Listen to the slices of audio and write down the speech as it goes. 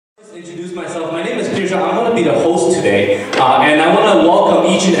Introduce myself. My name is Peter. I'm going to be the host today, and I want to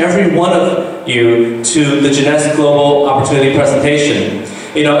welcome each and every one of you to the Jeunesse Global Opportunity presentation.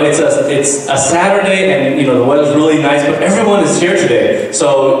 You know, it's a Saturday, and you know the weather's really nice, but everyone is here today.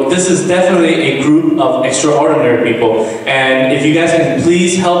 So this is definitely a group of extraordinary people. And if you guys can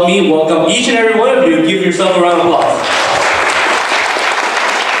please help me welcome each and every one of you, give yourself a round of applause.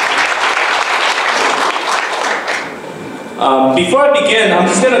 Before I begin, I'm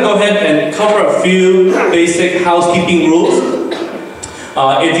just going to go ahead and cover a few basic housekeeping rules.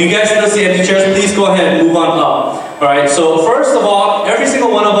 If you guys still see empty chairs, please go ahead and move on up. Alright, so first of all, every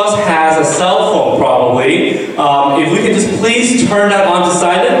single one of us has a cell phone probably. If we can just please turn that on to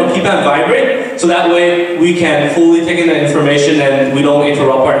silent or keep that vibrate, so that way we can fully take in the information and we don't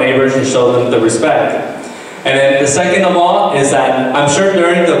interrupt our neighbors and show them the respect. And then the second of all is that I'm sure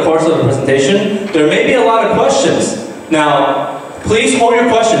during the course of the presentation, there may be a lot of questions. Now, please hold your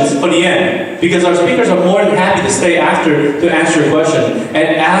questions for the end, because our speakers are more than happy to stay after to answer your question.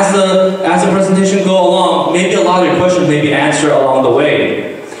 And as the presentation goes along, maybe a lot of your questions may be answered along the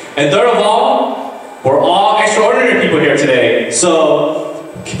way. And third of all, we're all extraordinary people here today.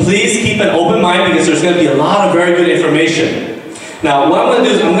 So please keep an open mind, because there's going to be a lot of very good information. Now, what I'm going to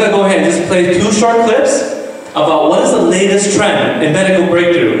do is I'm going to go ahead and just play 2 short clips about what is the latest trend in medical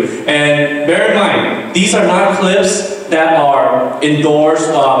breakthrough. And bear in mind, these are not clips that are endorsed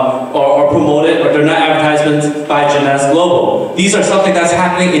or promoted, or they're not advertisements by Jeunesse Global. These are something that's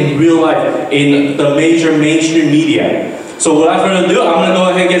happening in real life, in the major mainstream media. So without further ado, I'm going to go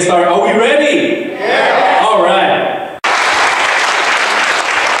ahead and get started. Are we ready? Yeah! All right.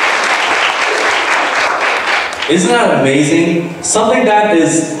 Isn't that amazing? Something that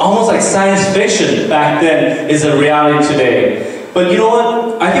is almost like science fiction back then is a reality today. But you know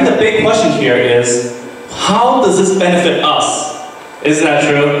what? I think the big question here is, how does this benefit us? Isn't that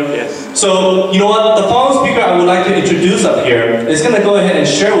true? Yes. So, you know what? The following speaker I would like to introduce up here is going to go ahead and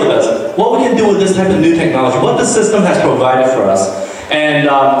share with us what we can do with this type of new technology, what the system has provided for us. And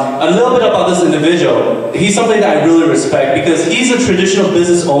a little bit about this individual. He's somebody that I really respect, because he's a traditional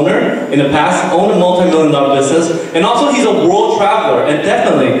business owner in the past, owned a multi-million-dollar business, and also he's a world traveler, and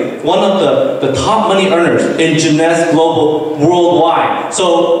definitely one of the top money earners in Jeunesse Global worldwide.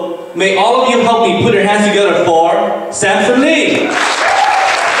 So may all of you help me put your hands together for Samson Lee.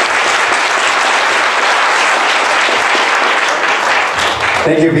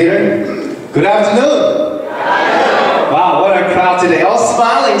 Thank you, Peter. Good afternoon. Wow, what a crowd today. All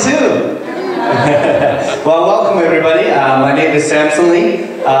smiling too. Well, welcome everybody. My name is Samson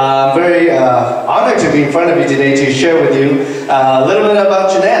Lee. I'm very honored to be in front of you today to share with you a little bit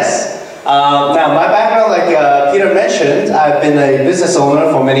about Jeunesse. Now, my background, like Peter mentioned, I've been a business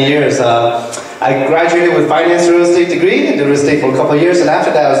owner for many years. I graduated with finance real estate degree, did real estate for a couple of years, and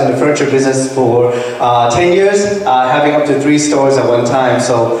after that I was in the furniture business for 10 years, having up to 3 stores at one time.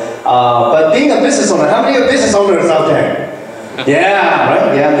 So, but being a business owner, how many are business owners out there? Yeah,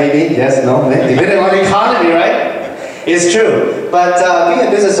 right? Yeah, maybe, yes, no, maybe. Depending on the economy, right? It's true. But being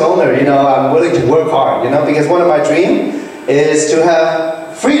a business owner, you know, I'm willing to work hard, you know, because one of my dreams is to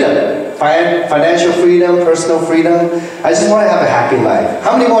have freedom. Financial freedom, personal freedom. I just want to have a happy life.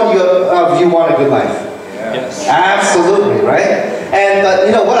 How many of you want a good life? Yeah. Yes. Absolutely, right? And but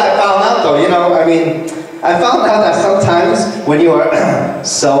you know what I found out though, you know, I mean, I found out that sometimes when you are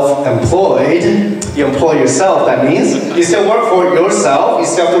self-employed, you employ yourself, that means you still work for yourself, you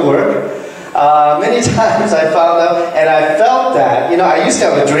still have to work. Many times I found out, and I felt that, you know, I used to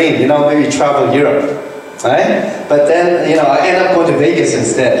have a dream, you know, maybe travel Europe. Right? But then, you know, I end up going to Vegas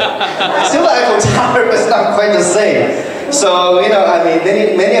instead. Still the Eiffel Tower, but it's not quite the same. So, you know, I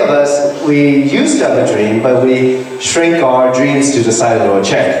mean, many of us, we used to have a dream, but we shrink our dreams to the size of a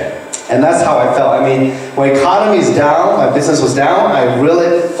check. And that's how I felt. I mean, when economy is down, my business was down, I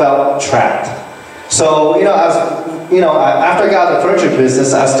really felt trapped. So, you know, after I got out of the furniture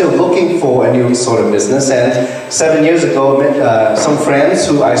business, I was still looking for a new sort of business. And 7 years ago, I met some friends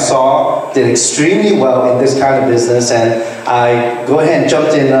who I saw did extremely well in this kind of business. And I go ahead and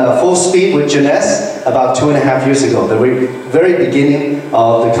jumped in full speed with Jeunesse about 2.5 years ago, the very beginning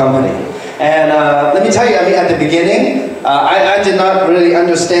of the company. And let me tell you, I mean, at the beginning, I did not really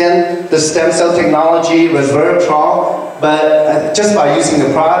understand the stem cell technology, resveratrol, but just by using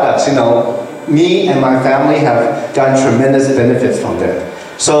the products, you know, me and my family have gotten tremendous benefits from them.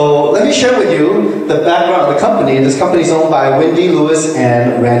 So let me share with you the background of the company. This company is owned by Wendy Lewis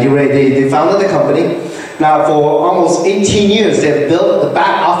and Randy Ray. They founded the company. Now for almost 18 years, they've built the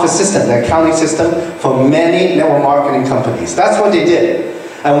back office system, the accounting system for many network marketing companies. That's what they did.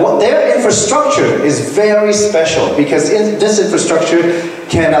 And what their infrastructure is very special because this infrastructure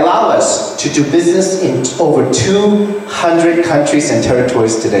can allow us to do business in over 200 countries and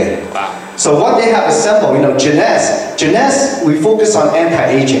territories today. Wow. So what they have assembled, Jeunesse, we focus on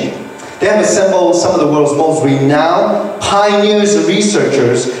anti-aging. They have assembled some of the world's most renowned pioneers and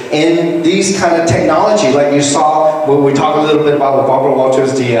researchers in these kind of technology, like you saw when we talked a little bit about with Barbara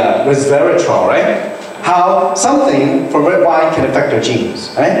Walters, the resveratrol, right? How something from red wine can affect our genes,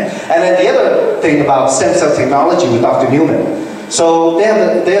 right? And then the other thing about stem cell technology with Dr. Newman. So they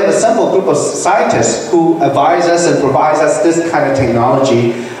have assembled a group of scientists who advise us and provides us this kind of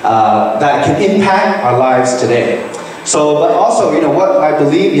technology that can impact our lives today. So, but also, what I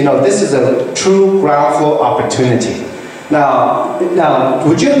believe, this is a true ground floor opportunity. Now,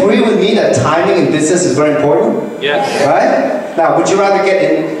 would you agree with me that timing in business is very important? Yes. Right? Now, would you rather get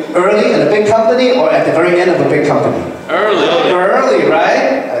in early in a big company or at the very end of a big company? Early. Early,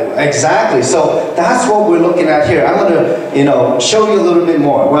 right? Exactly. So that's what we're looking at here. I'm going to, show you a little bit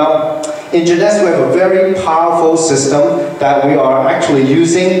more. Well, in Jeunesse, we have a very powerful system that we are actually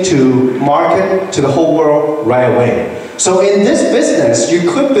using to market to the whole world right away. So in this business, you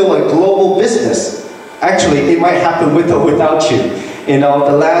could build a global business. Actually, it might happen with or without you. The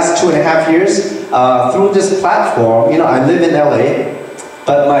last 2.5 years, through this platform, I live in LA,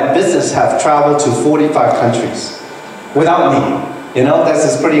 but my business have traveled to 45 countries without me. This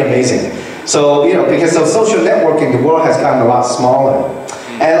is pretty amazing. So, because of social networking, the world has gotten a lot smaller.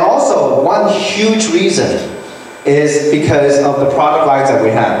 And also, one huge reason is because of the product lines that we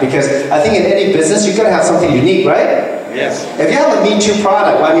have. Because I think in any business, you're going to have something unique, right? Yes. If you have a Me Too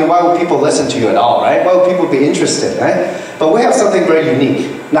product, why would people listen to you at all, right? Why would people be interested, right? But we have something very unique.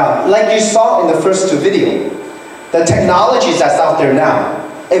 Now, like you saw in the first two videos, the technologies that's out there now,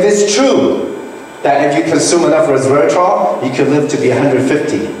 if it's true that if you consume enough resveratrol, you can live to be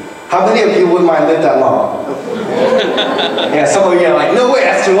 150. How many of you wouldn't mind live that long? Yeah, some of you are like, no way,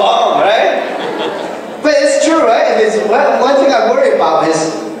 that's too long, right? But it's true, right? One thing I worry about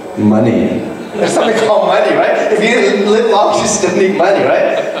is money. There's something called money, right? If you live long, you still need money,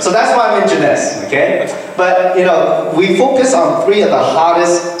 right? So that's why I'm in Jeunesse, okay? But, we focus on 3 of the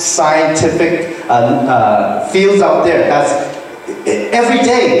hottest scientific fields out there. That's every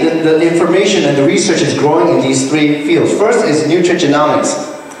day, the information and the research is growing in these 3 fields. First is nutrigenomics.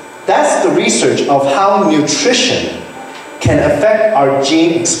 That's the research of how nutrition can affect our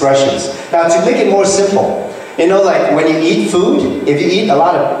gene expressions. Now, to make it more simple, like when you eat food, if you eat a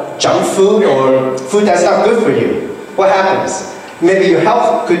lot of junk food or food that's not good for you, what happens? Maybe your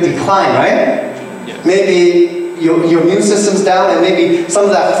health could decline, right? Yes. Maybe your immune system's down, and maybe some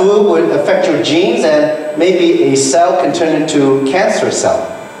of that food would affect your genes, and maybe a cell can turn into a cancer cell,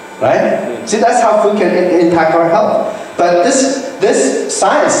 right? See, that's how food can impact our health. But this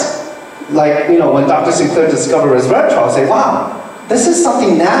science, like, when Dr. Sinclair discovered resveratrol, say, wow, this is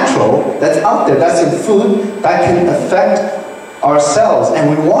something natural that's out there, that's in food, that can affect our cells. And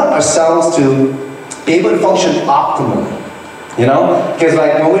we want our cells to be able to function optimally. Because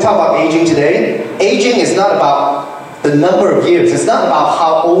when we talk about aging today, aging is not about the number of years. It's not about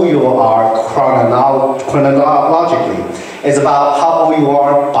how old you are chronologically. It's about how old you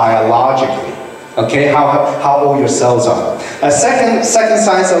are biologically. Okay, how old your cells are. A second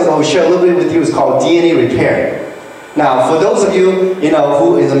science I will share a little bit with you is called DNA repair. Now, for those of you,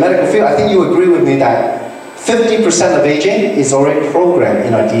 who is in the medical field, I think you agree with me that 50% of aging is already programmed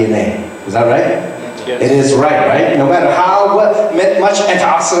in our DNA. Is that right? Yes. It is right? No matter how much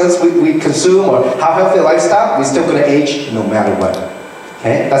antioxidants we consume or how healthy a lifestyle, we're still going to age no matter what.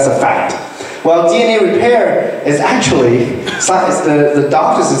 Okay, that's a fact. Well, DNA repair is actually, the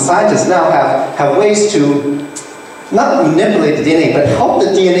doctors and scientists now have ways to not manipulate the DNA, but help the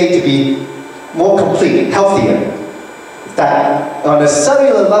DNA to be more complete, healthier. That on a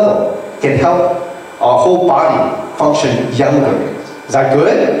cellular level can help our whole body function younger. Is that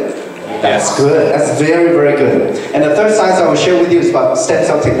good? That's good. That's very, very good. And the third science I will share with you is about stem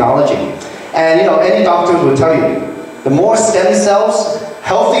cell technology. And any doctor will tell you, the more stem cells,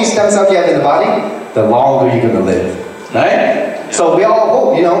 healthy stem cells you have in the body, the longer you're going to live. Right? So we all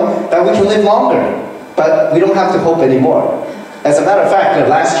hope, that we can live longer. But we don't have to hope anymore. As a matter of fact,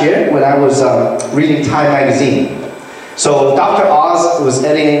 last year when I was reading Time magazine, so Dr. Oz was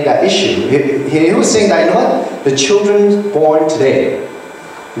editing that issue. He was saying that, what? The children born today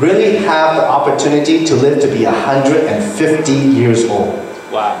really have the opportunity to live to be 150 years old.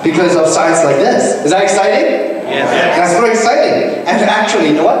 Wow. Because of science like this. Is that exciting? Yes. That's very exciting. And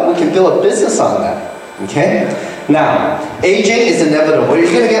actually, what? We can build a business on that. Okay? Now, aging is inevitable.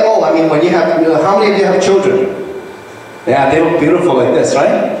 You're going to get old. When you have, how many of you have children? Yeah, they look beautiful like this,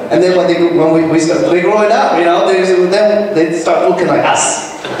 right? And then when we start, they're growing up, you know, they start looking like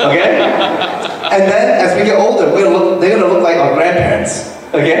us, okay? And then as we get older, they're gonna look like our grandparents,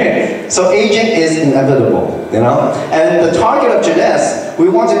 okay? So aging is inevitable, you know? And the target of Jeunesse, we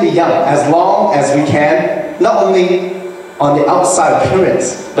want to be young as long as we can, not only on the outside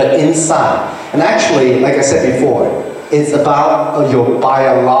appearance, but inside. And actually, like I said before, it's about your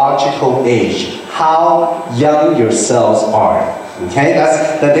biological age, how young your cells are. Okay,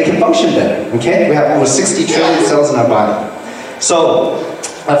 that they can function better. Okay, we have over 60 trillion cells in our body. So,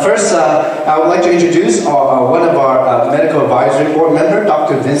 first, I would like to introduce one of our medical advisory board member,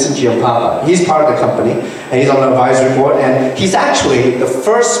 Dr. Vincent Giampapa. He's part of the company, and he's on the advisory board, and he's actually the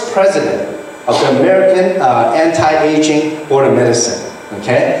first president of the American Anti-Aging Board of Medicine.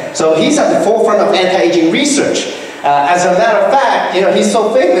 Okay, so he's at the forefront of anti-aging research. As a matter of fact, you know, he's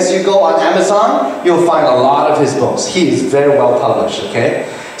so famous, you go on Amazon, you'll find a lot of his books. He is very well published,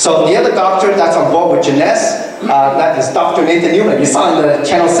 okay? So the other doctor that's on board with Jeunesse, that is Dr. Nathan Newman. You saw in the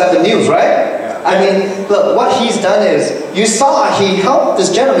Channel 7 News, right? Yeah. I mean, look, what he's done is, you saw he helped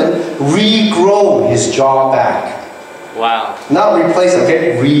this gentleman regrow his jaw back. Wow. Not replace,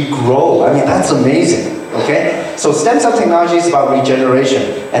 okay? Regrow. I mean, that's amazing, okay? So stem cell technology is about regeneration,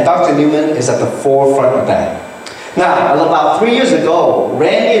 and Dr. Newman is at the forefront of that. Now, about 3 years ago,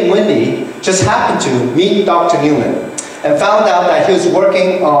 Randy and Wendy just happened to meet Dr. Newman and found out that he was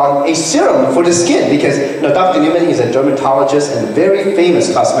working on a serum for the skin because, you know, Dr. Newman is a dermatologist and a very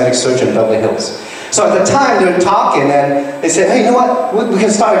famous cosmetic surgeon in Beverly Hills. So at the time, they were talking and they said, hey, you know what, we can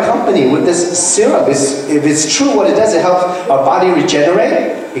start a company with this serum. If it's true what it does, it helps our body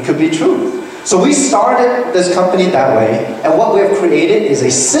regenerate, it could be true. So we started this company that way, and what we have created is a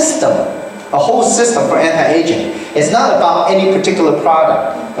system, a whole system for anti-aging. It's not about any particular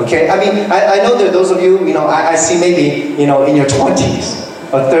product, okay? I mean, I know that those of you, you know, I see maybe, you know, in your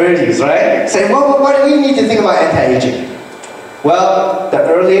 20s or 30s, right? Say, well, why do we need to think about anti-aging? Well, the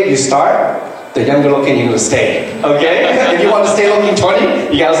earlier you start, the younger looking you're gonna stay, okay? If you want to stay looking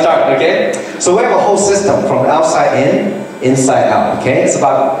 20, you gotta start, okay? So we have a whole system from outside in, inside out, okay? It's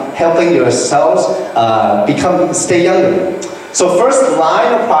about helping your cells stay younger. So first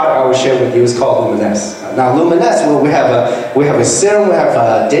line of product I will share with you is called Luminesse. Now Luminesse, well, we have a serum, we have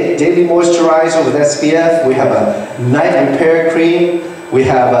a daily moisturizer with SPF, we have a night repair cream, we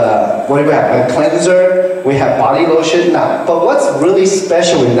have a cleanser, we have body lotion. Now, but what's really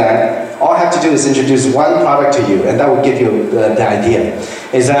special in that, all I have to do is introduce one product to you, and that will give you the idea.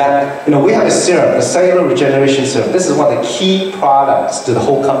 Is that, you know, we have a serum, a cellular regeneration serum. This is one of the key products to the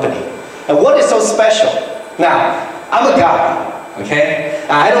whole company. And what is so special? Now, I'm a guy, okay?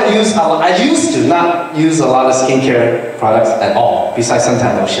 I used to not use a lot of skincare products at all, besides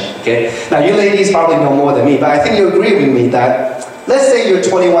suntan lotion, okay? Now, you ladies probably know more than me, but I think you agree with me that, let's say you're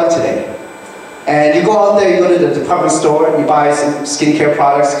 21 today, and you go out there, you go to the department store, you buy some skincare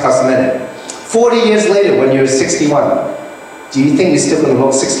products, cosmetic. 40 years later, when you're 61, do you think you're still going to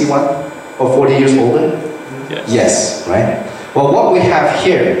look 61 or 40 years older? Yes. Yes, right? Well, what we have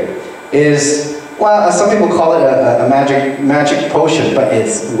here is, well, some people call it a magic potion, but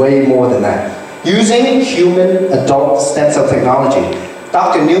it's way more than that. Using human adult stem cell technology,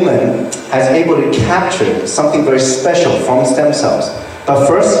 Dr. Newman has able to capture something very special from stem cells. But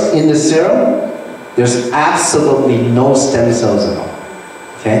first, in the serum, there's absolutely no stem cells at all.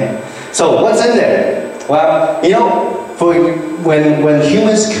 Okay? So what's in there? Well, you know, when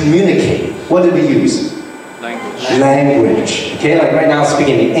humans communicate, what do we use? Language. Okay, like right now I'm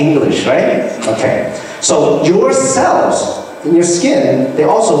speaking in English, right? Okay. So your cells in your skin, they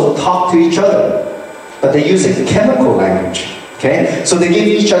also talk to each other, but they use a chemical language. Okay? So they give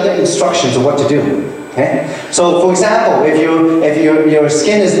each other instructions of what to do. Okay? So for example, if your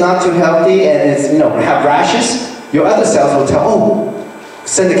skin is not too healthy and it's, you know, have rashes, your other cells will tell,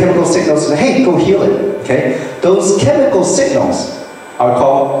 send the chemical signals to say, hey, go heal it. Okay? Those chemical signals are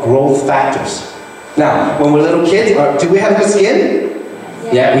called growth factors. Now, when we're little kids, do we have good skin?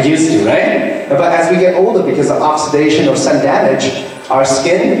 Yeah, we used to, right? But as we get older, because of oxidation or sun damage, our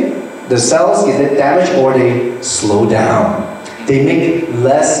skin, the cells get damaged or they slow down. They make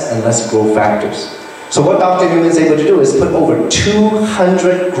less and less growth factors. So what Dr. Newman is able to do is put over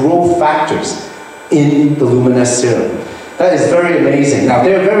 200 growth factors in the Luminesse serum. That is very amazing. Now,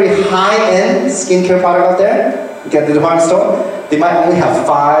 there are very high-end skincare products out there. You get the department store. They might only have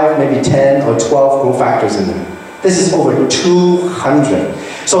 5, maybe 10 or 12 growth factors in them. This is over 200.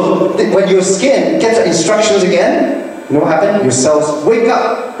 So when your skin gets the instructions again, you know what happens? Your cells wake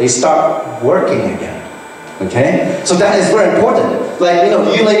up. They start working again. Okay? So that is very important. Like,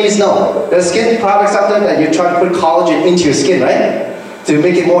 you ladies know, there's skin products out there that you try to put collagen into your skin, right? To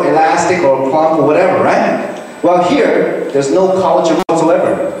make it more elastic or plump or whatever, right? Well, here, there's no collagen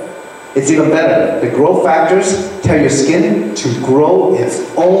whatsoever. It's even better. The growth factors tell your skin to grow its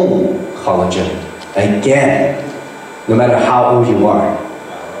own collagen. Again, no matter how old you are.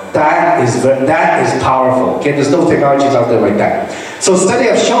 That is powerful. Okay, there's no technologies out there like that. So studies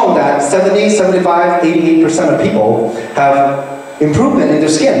have shown that 70, 75, 88% of people have improvement in their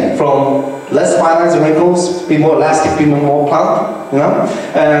skin, from less fine lines and wrinkles, be more elastic, be more plump,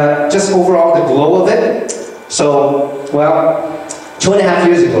 just overall the glow of it. So, well, 2.5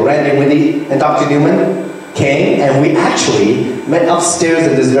 years ago, Randy, Wendy, and Dr. Newman came, and we actually met upstairs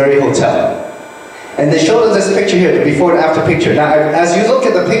in this very hotel. And they showed us this picture here, the before and after picture. Now, as you look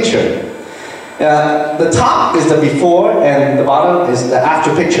at the picture, the top is the before and the bottom is the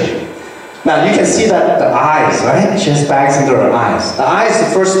after picture. Now, you can see that the eyes, right? She has bags under her eyes. The eye is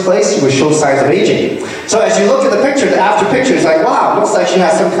the first place you will show signs of aging. So as you look at the picture, the after picture is like, wow, looks like she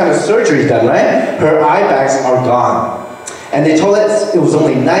has some kind of surgery done, right? Her eye bags are gone. And they told us it was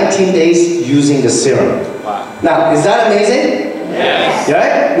only 19 days using the serum. Wow. Now, is that amazing? Yes.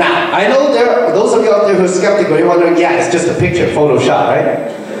 Right? Now, I know there are those of you out there who are skeptical, you're wondering, yeah, it's just a picture, Photoshop,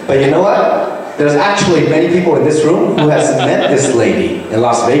 right? But you know what? There's actually many people in this room who has met this lady in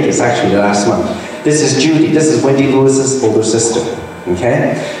Las Vegas, actually, the last month. This is Judy. This is Wendy Lewis's older sister.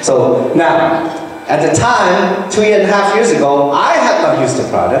 Okay? So, now, at the time, 2.5 years ago, I had not used the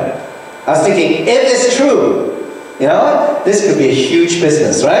product. I was thinking, if it's true, this could be a huge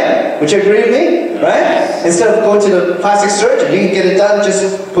business, right? Would you agree with me? Right? Instead of going to the plastic surgeon, you can get it done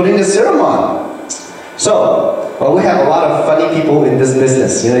just putting the serum on. So, well, we have a lot of funny people in this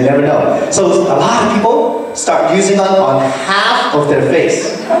business. You never know. So, a lot of people start using it on half of their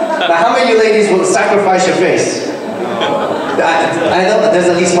face. Now, how many of you ladies will sacrifice your face? I know that there's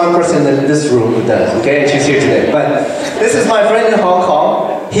at least one person in this room who does, okay? And she's here today. But this is my friend in Hong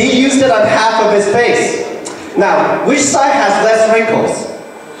Kong. He used it on half of his face. Now, which side has less wrinkles?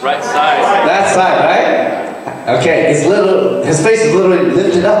 Right side. That side, right? Okay, his face is literally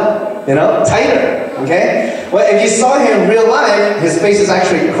lifted up, tighter, okay? Well, if you saw him in real life, his face is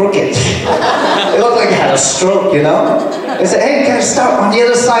actually crooked. It looked like he had a stroke, I said, hey, you gotta start on the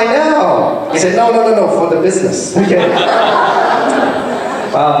other side now. He said, no, for the business, okay?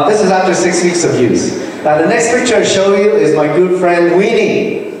 This is after 6 weeks of use. Now, the next picture I show you is my good friend,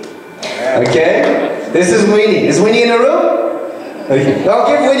 Weenie. Okay? This is Weenie. Is Weenie in the room? Okay. Well,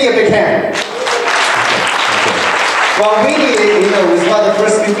 give Weenie a big hand. Okay. Well, Weenie, was one of the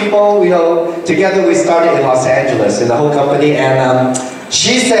first few people, together we started in Los Angeles, in the whole company, and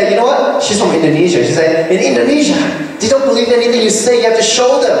she said, you know what? She's from Indonesia. She said, in Indonesia, they don't believe anything you say, you have to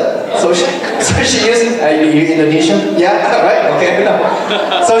show them. So she used, are you Indonesian? Yeah, right? Okay, no.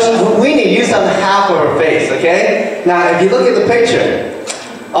 So Weenie used on half of her face, okay? Now, if you look at the picture,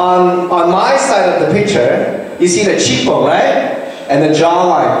 on my side of the picture, you see the cheekbone, right? And the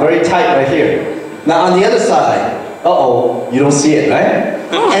jawline, very tight right here. Now on the other side, you don't see it, right?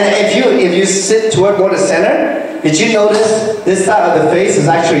 And if you sit toward more the center, did you notice this side of the face is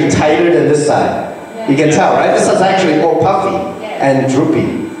actually tighter than this side? You can tell, right? This is actually more puffy and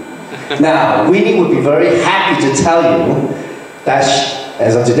droopy. Now, Weenie would be very happy to tell you that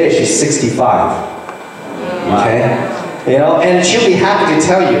as of today, she's 65. Okay? And she'll be happy to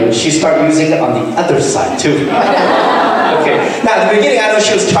tell you she started using it on the other side too. Okay. Now at the beginning I know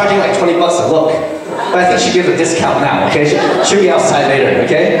she was charging like 20 bucks a look, but I think she gives a discount now, okay? She'll be outside later,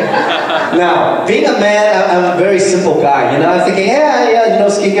 okay? Now, being a man, I'm a very simple guy, I'm thinking,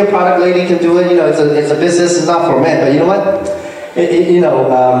 skincare product lady can do it, it's a business, it's not for men, but you know what?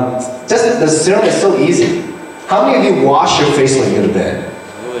 Just the serum is so easy. How many of you wash your face when you go to bed?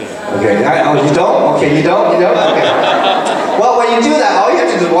 Okay, you don't? Okay, you don't? Okay. Well, when you do that, all you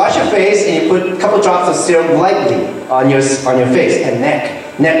have to do is wash your face and you put a couple drops of serum lightly on your face and neck.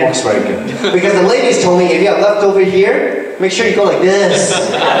 Neck works very good. Because the ladies told me, if you have leftover here, make sure you go like this.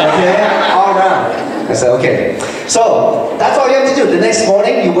 Okay? All around. I said, okay. So, that's all you have to do. The next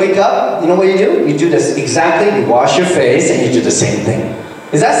morning, you wake up, you know what you do? You do this exactly, you wash your face and you do the same thing.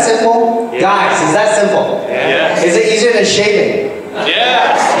 Is that simple? Yeah. Guys, is that simple? Yeah. Is it easier than shaving?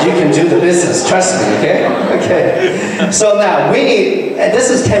 Yes. You can do the business, trust me, okay? Okay. So now, this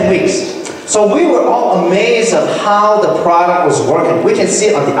is 10 weeks. So we were all amazed of how the product was working. We can see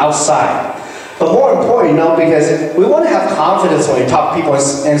it on the outside. But more important, because we want to have confidence when we talk to people,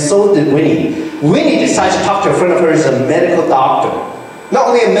 and so did Winnie. Winnie decided to talk to a friend of hers, a medical doctor. Not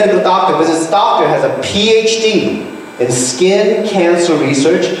only a medical doctor, but this doctor has a PhD in skin cancer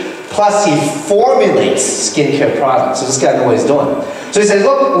research plus he formulates skincare products. So this guy knows what he's doing. So he says,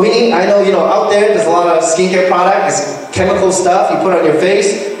 look, I know, out there's a lot of skincare product, it's chemical stuff you put on your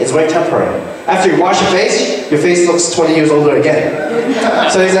face, it's very temporary. After you wash your face looks 20 years older again.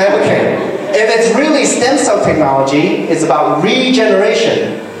 So he's like, okay, if it's really stem cell technology, it's about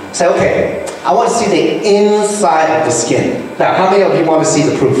regeneration. Say, okay, I want to see the inside of the skin. Now, how many of you want to see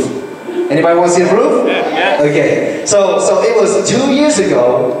the proof? Anybody want to see the proof? Yeah. Okay, so it was 2 years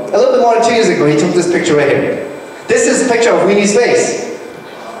ago, a little bit more than 2 years ago, he took this picture right here. This is a picture of Winnie's face,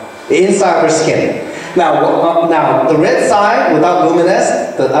 the inside of her skin. Now the red side without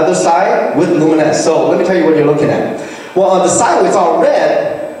luminesce, the other side with luminesce. So let me tell you what you're looking at. Well, on the side where it's all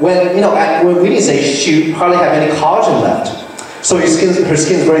red, when Winnie's age, she hardly have any collagen left. So her skin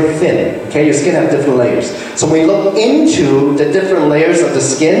is very thin. Okay, your skin has different layers. So when you look into the different layers of the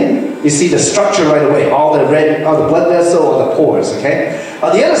skin, you see the structure right away. All the red, all the blood vessel, all the pores. Okay.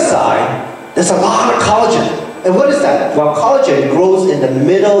 On the other side, there's a lot of collagen. And what is that? Well, collagen grows in the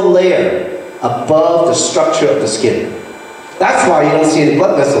middle layer above the structure of the skin. That's why you don't see any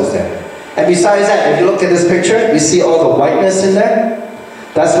blood vessels there. And besides that, if you look at this picture, you see all the whiteness in there?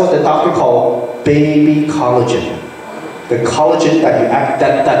 That's what the doctor called baby collagen. The collagen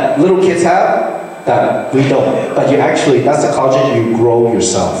that little kids have, that we don't. But that's the collagen you grow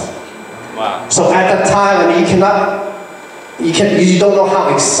yourself. Wow. So at that time, I mean, you don't know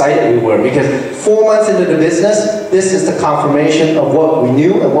how excited we were, because 4 months into the business, this is the confirmation of what we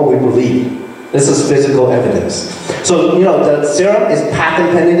knew and what we believed. This is physical evidence. So, the serum is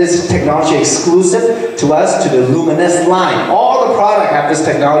patent pending. This is technology exclusive to us, to the Luminesce line. All the product have this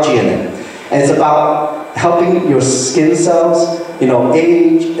technology in it. And it's about helping your skin cells,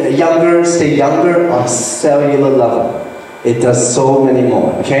 age younger, stay younger on cellular level. It does so many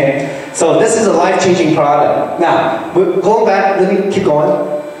more, okay? So this is a life-changing product. Now, going back, let me keep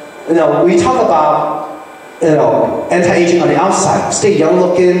going. We talk about anti-aging on the outside. Stay young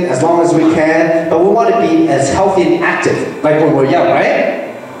looking as long as we can, but we want to be as healthy and active, like when we're young,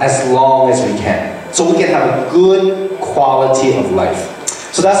 right? As long as we can. So we can have a good quality of life.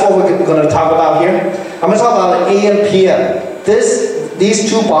 So that's what we're going to talk about here. I'm going to talk about AM PM. These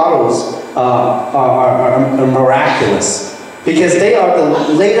two bottles are miraculous, because they are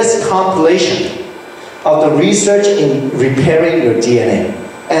the latest compilation of the research in repairing your DNA.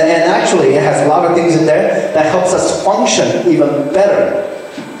 And actually, it has a lot of things in there that helps us function even better,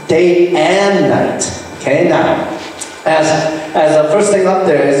 day and night. Okay, now, as the first thing up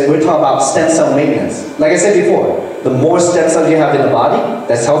there is, we're talking about stem cell maintenance. Like I said before, the more stem cells you have in the body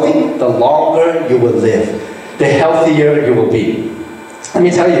that's healthy, the longer you will live, the healthier you will be. Let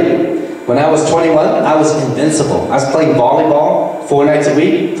me tell you, when I was 21, I was invincible. I was playing volleyball 4 nights a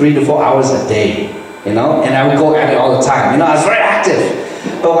week, 3 to 4 hours a day, and I would go at it all the time. I was very active.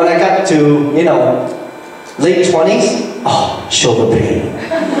 But when I got to, late 20s, shoulder pain,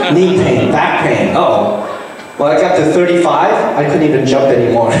 knee pain, back pain, When I got to 35, I couldn't even jump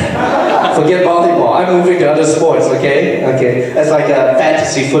anymore. Forget volleyball, I'm moving to other sports, okay? It's like a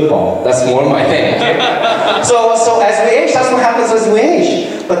fantasy football. That's more my thing, okay? So as we age, that's what happens as we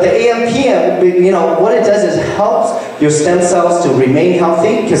age. But the AMPM, what it does is helps your stem cells to remain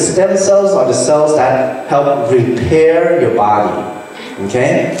healthy, because stem cells are the cells that help repair your body.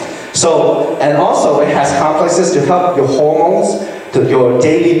 Okay? So, and also it has complexes to help your hormones, to your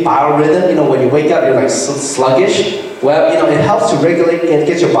daily biorhythm. When you wake up, you're like sluggish. Well, it helps to regulate and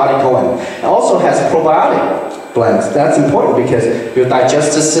get your body going. It also has probiotic blends. That's important because your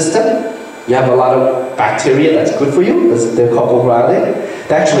digestive system, you have a lot of bacteria that's good for you. They're called probiotic.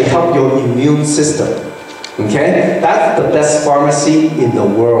 They actually help your immune system. Okay? That's the best pharmacy in the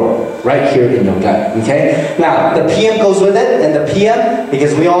world, right here in your gut. Okay? Now, the PM goes with it, and the PM,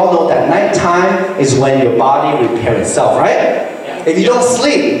 because we all know that nighttime is when your body repairs itself, right? If you don't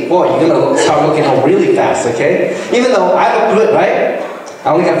sleep, boy, you're going to start looking old really fast, okay? Even though I look good, right? I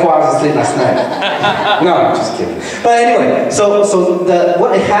only got 4 hours of sleep last night. No, I'm just kidding. But anyway, so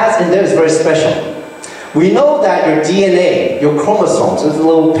what it has in there is very special. We know that your DNA, your chromosomes, there's a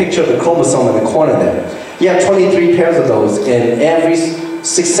little picture of the chromosome in the corner there. You have 23 pairs of those in every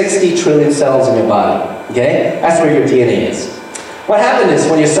 60 trillion cells in your body, okay? That's where your DNA is. What happens is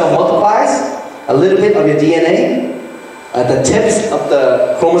when your cell multiplies, a little bit of your DNA, the tips of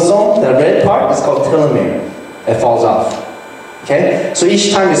the chromosome, the red part, is called telomere. It falls off, okay? So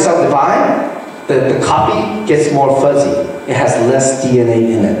each time your cell divides, the copy gets more fuzzy. It has less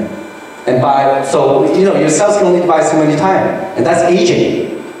DNA in it. And your cells can only divide so many times, and that's aging.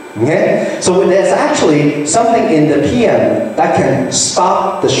 Okay? So there's actually something in the PM that can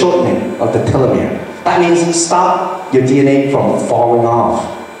stop the shortening of the telomere. That means stop your DNA from falling off.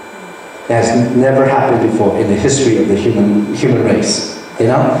 It has never happened before in the history of the human race. You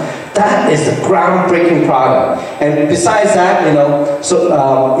know, that is a groundbreaking product. And besides that, you know,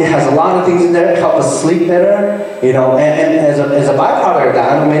 so it has a lot of things in there to help us sleep better. You know, and as a byproduct of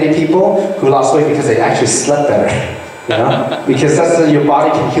that, I know many people who lost weight because they actually slept better. You know, because that's your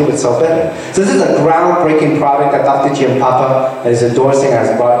body can heal itself better. So this is a groundbreaking product that Dr. Giampapa is endorsing and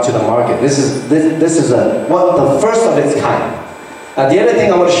has brought to the market. This is the first of its kind. The other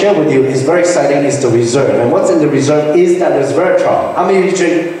thing I want to share with you is very exciting, is the reserve. And what's in the reserve is that resveratrol. How many of you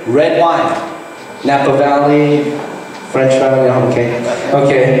drink red wine? Napa Valley, French Valley, okay.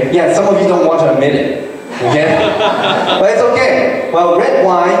 Okay, yeah, some of you don't want to admit it. Okay? But it's okay. Well, red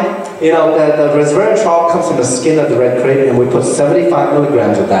wine, you know, the resveratrol comes from the skin of the red grape, and we put 75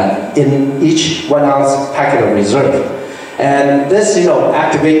 milligrams of that in each 1 ounce packet of reserve. And this, you know,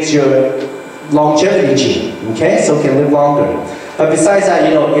 activates your longevity gene, okay? So it can live longer. But besides that,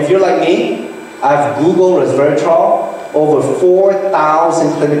 you know, if you're like me, I've Googled resveratrol, over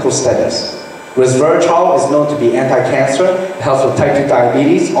 4,000 clinical studies. Resveratrol is known to be anti-cancer. It helps with type 2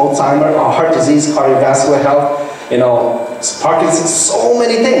 diabetes, Alzheimer's, heart disease, cardiovascular health, you know, Parkinson's, so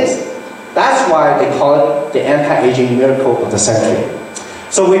many things. That's why they call it the anti-aging miracle of the century.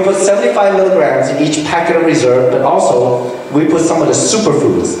 So we put 75 milligrams in each packet of reserve, but also we put some of the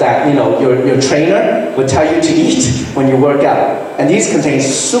superfoods that, you know, your trainer would tell you to eat when you work out. And these contain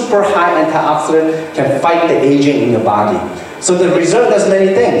super high antioxidant, can fight the aging in your body. So the reserve does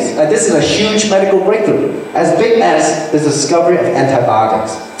many things. And this is a huge medical breakthrough, as big as the discovery of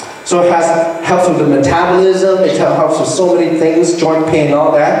antibiotics. So it helps with the metabolism, it helps with so many things, joint pain and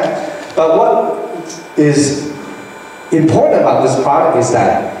all that. But what is important about this product is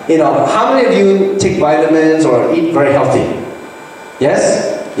that, you know, how many of you take vitamins or eat very healthy?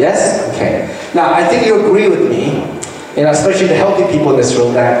 Yes? Yes? Okay. Now, I think you agree with me, you know, especially the healthy people in this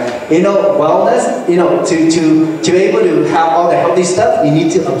room, that, you know, wellness, you know, to be able to have all the healthy stuff, you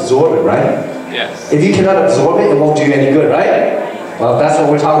need to absorb it, right? Yes. If you cannot absorb it, it won't do you any good, right? Well, that's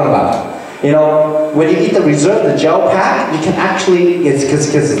what we're talking about. You know, when you eat the reserve, the gel pack, you can actually,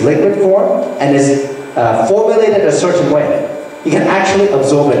 because it's liquid form and it's formulated a certain way, you can actually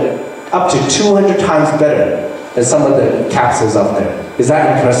absorb it up to 200 times better than some of the capsules out there. Is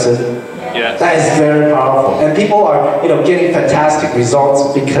that impressive? Yes. That is very powerful. And people are, you know, getting fantastic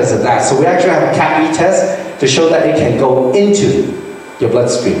results because of that. So we actually have a CAP-E test to show that it can go into your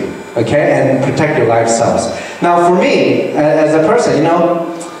bloodstream, okay, and protect your life cells. Now for me, as a person, you know,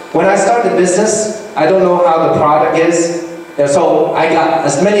 when I started business, I don't know how the product is. And so I got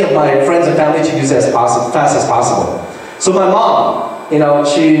as many of my friends and family to use it as fast as possible. So my mom, you know,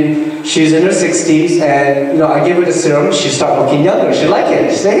 she's in her 60s, and, you know, I gave her the serum. She started looking younger. She liked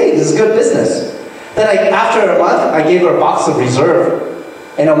it. She said, hey, this is good business. Then after a month, I gave her a box of reserve.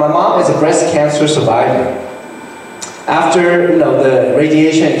 You know, my mom is a breast cancer survivor. After, you know, the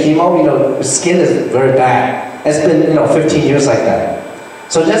radiation and chemo, you know, her skin is very bad. It's been, you know, 15 years like that.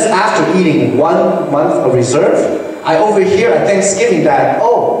 So just after eating 1 month of reserve, I overhear at Thanksgiving that,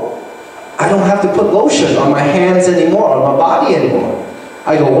 oh, I don't have to put lotion on my hands anymore, on my body anymore.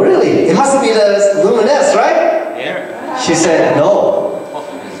 I go, really? It must be the Luminous, right? Yeah. She said, no.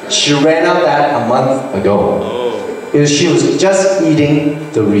 She ran out that a month ago. Because she was just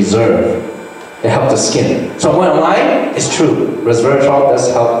eating the reserve. It helped the skin. So I went online, it's true. Resveratrol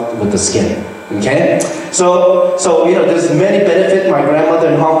does help with the skin. Okay? So you know, there's many benefits. My grandmother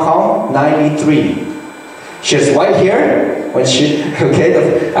in Hong Kong, 93. She has white hair when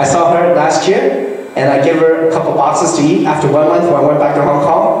I saw her last year, and I gave her a couple boxes to eat. After 1 month, when I went back to Hong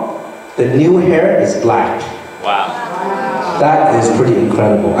Kong, the new hair is black. Wow. That is pretty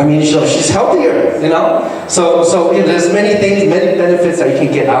incredible. I mean, she's healthier, you know? So you know, there's many things, many benefits that you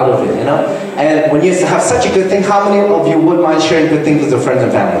can get out of it, you know? And when you have such a good thing, how many of you wouldn't mind sharing good things with your friends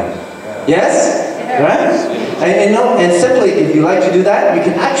and family? Yes? Right? And, you know, and simply, if you like to do that, you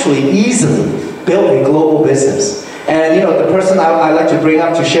can actually easily build a global business. And you know, the person I like to bring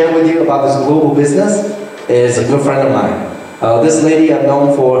up to share with you about this global business is a good friend of mine. This lady I've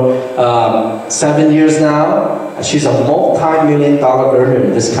known for 7 years now. She's a multi-million-dollar earner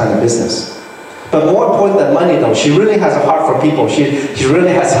in this kind of business. But more important than money though, she really has a heart for people. She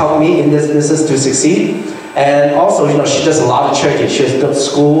really has helped me in this business to succeed. And also, you know, she does a lot of charity. She has built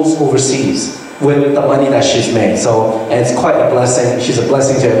schools overseas with the money that she's made. So, and it's quite a blessing. She's a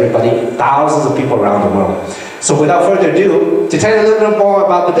blessing to everybody, thousands of people around the world. So without further ado, to tell you a little bit more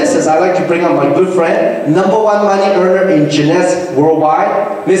about the business, I'd like to bring on my good friend, #1 money earner in Jeunesse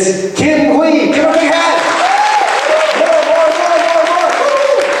worldwide, Miss Kim Hui. Give her a big hand.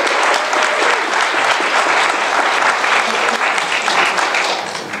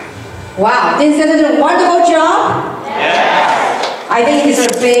 Wow, didn't Santa do a wonderful job? Yes. I think he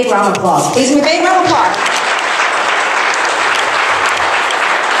deserves a big round of applause. Please give me a big round of applause.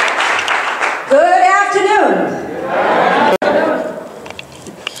 Good afternoon.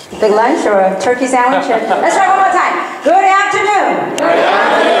 Big lunch or a turkey sandwich? Let's try one more time. Good afternoon. Good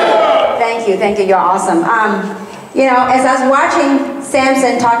afternoon. Thank you, you're awesome. You know, as I was watching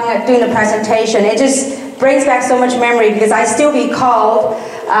Samson doing the presentation, it just brings back so much memory because I still recall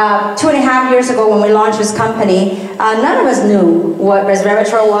 2.5 years ago when we launched this company, none of us knew what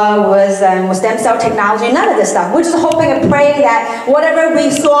resveratrol was stem cell technology, none of this stuff. We're just hoping and praying that whatever we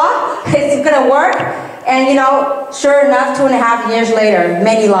saw is going to work. And you know, sure enough, 2.5 years later,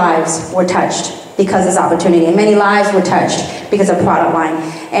 many lives were touched because of this opportunity, and many lives were touched because of product line.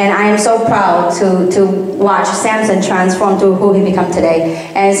 And I am so proud to watch Samson transform to who he become today.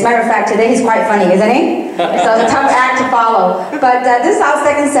 And as a matter of fact, today he's quite funny, isn't he? So it's a tough act to follow. But this is our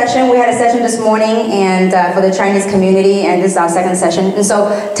second session. We had a session this morning and for the Chinese community, and this is our second session. And so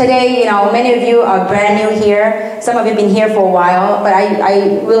today, you know, many of you are brand new here. Some of you have been here for a while, but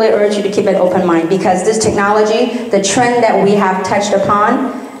I really urge you to keep an open mind because this technology, the trend that we have touched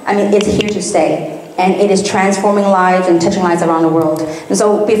upon, I mean, it's here to stay. And it is transforming lives and touching lives around the world. And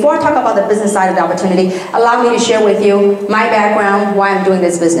so before I talk about the business side of the opportunity, allow me to share with you my background, why I'm doing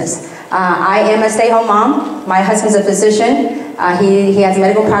this business. I am a stay-home mom. My husband's a physician. He has a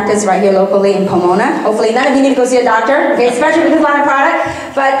medical practice right here locally in Pomona. Hopefully none of you need to go see a doctor, okay, especially with this line of product.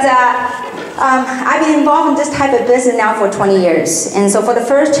 But I've been involved in this type of business now for 20 years. And so for the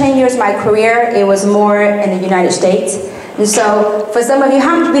first 10 years of my career, it was more in the United States. And so, for some of you,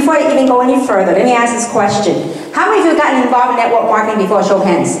 before I even go any further, let me ask this question. How many of you have gotten involved in network marketing before? Show of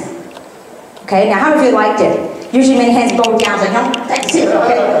hands. Okay, now how many of you liked it? Usually many hands go down, like, no, that's it,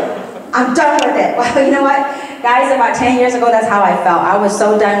 okay. I'm done with it. Well, you know what? Guys, about 10 years ago, that's how I felt. I was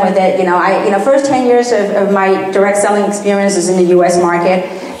so done with it. You know, first 10 years of my direct selling experience is in the US market.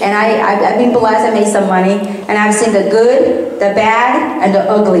 And I've been blessed, I made some money, and I've seen the good, the bad, and the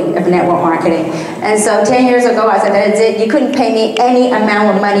ugly of network marketing. And so 10 years ago, I said, that's it. You couldn't pay me any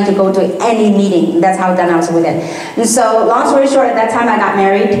amount of money to go to any meeting. That's how done I was with it. And so, long story short, at that time I got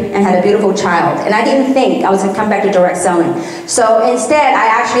married and had a beautiful child. And I didn't think I was going to come back to direct selling. So instead, I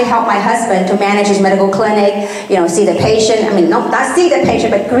actually helped my husband to manage his medical clinic, you know, see the patient. I mean, not see the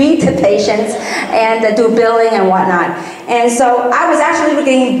patient, but greet the patients and do billing and whatnot. And so I was actually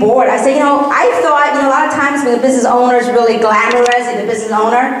getting bored. I said, you know, I thought, you know, a lot of times when the business owner is really glamorous, the business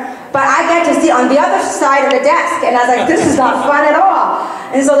owner, but I get to see on the other side of the desk, and I was like, this is not fun at all.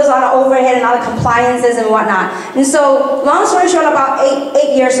 And so there's a lot of overhead and a lot of compliances and whatnot. And so, long story short, about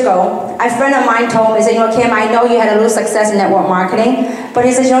eight years ago, a friend of mine told me, he said, you know, Kim, I know you had a little success in network marketing, but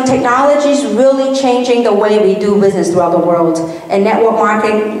he says, you know, technology is really changing the way we do business throughout the world, and network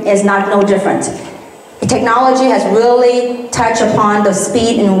marketing is no different. Technology has really touched upon the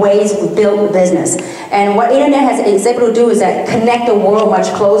speed and ways we build business. And what internet is able to do is that connect the world much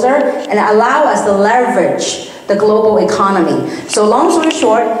closer and allow us to leverage the global economy. So long story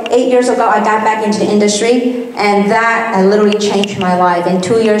short, 8 years ago, I got back into the industry, and that literally changed my life. In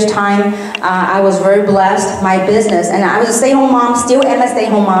 2 years' time, I was very blessed. My business, and I was a stay-home mom, still am a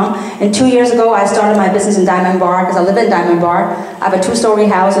stay-home mom. And 2 years ago, I started my business in Diamond Bar, because I live in Diamond Bar. I have a 2-story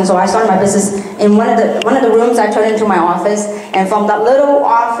house, and so I started my business in one of the rooms I turned into my office. And from that little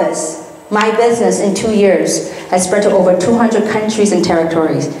office, my business in 2 years has spread to over 200 countries and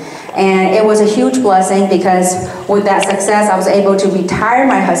territories. And it was a huge blessing because with that success, I was able to retire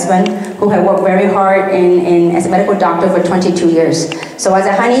my husband, who had worked very hard as a medical doctor for 22 years. So I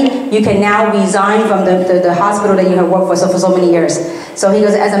said, honey, you can now resign from the hospital that you have worked for so many years. So he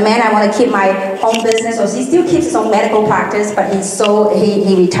goes, as a man, I want to keep my own business. So he still keeps his own medical practice, but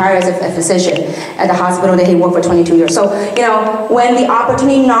he retired as a physician at the hospital that he worked for 22 years. So, you know, when the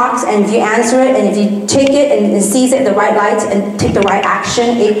opportunity knocks and if you answer it and if you take it and seize it in the right lights and take the right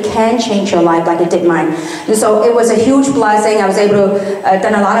action, it can change your life like it did mine. And so it was a huge blessing. I was able to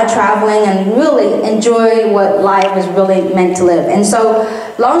done a lot of traveling and really enjoy what life was really meant to live. And so,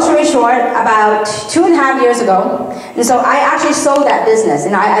 long story short, about 2.5 years ago, and so I actually sold that business.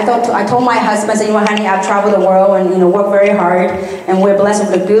 And I told my husband, I said, you know, honey, I've traveled the world and, you know, worked very hard, and we're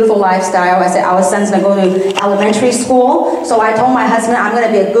blessed with a beautiful lifestyle. I said, our son's gonna go to elementary school. So I told my husband, I'm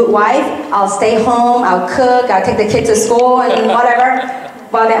gonna be a good wife. I'll stay home, I'll cook, I'll take the kids to school and whatever.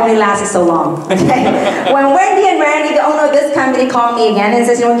 Well, that only lasted so long, okay? When Wendy and Randy, the owner of this company, called me again and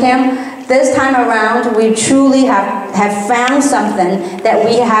says, you know, Kim, this time around, we truly have have found something that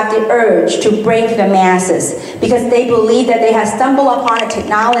we have the urge to bring to the masses, because they believe that they have stumbled upon the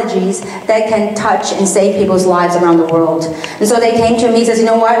technologies that can touch and save people's lives around the world. And so they came to me and says, you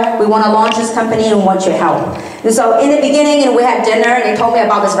know what, we want to launch this company and want your help. And so in the beginning, and we had dinner, and they told me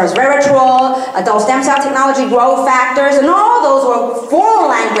about this resveratrol, adult stem cell technology, growth factors, and all those were foreign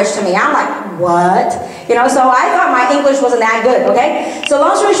language to me. I'm like, what? You know, so I thought my English wasn't that good, okay? So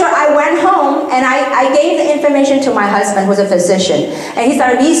long story short, I went home and I gave the information to my husband, who's a physician. And he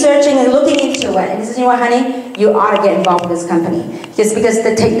started researching and looking into it. And he says, you know what, honey, you ought to get involved with this company. Just because,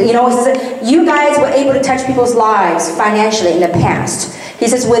 you know, he says, you guys were able to touch people's lives financially in the past. He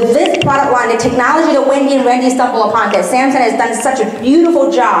says, with this product line, the technology that Wendy and Randy stumbled upon, that Samson has done such a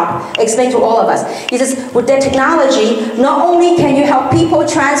beautiful job explaining to all of us. He says, with that technology, not only can you help people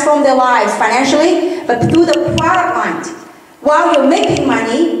transform their lives financially, but through the product line, while you're making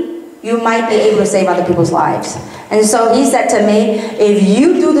money, you might be able to save other people's lives. And so he said to me, if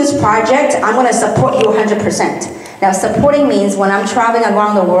you do this project, I'm going to support you 100%. Now, supporting means when I'm traveling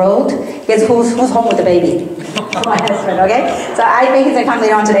around the world, guess who's home with the baby? My husband, okay? So I think he's going to come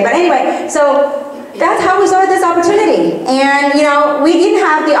later on today. But anyway, so that's how we started this opportunity. And, you know, we didn't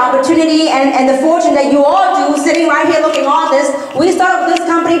have the opportunity and the fortune that you all do, sitting right here looking all this. We started this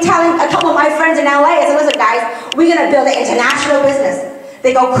company telling a couple of my friends in LA, I said, listen, guys, we're going to build an international business.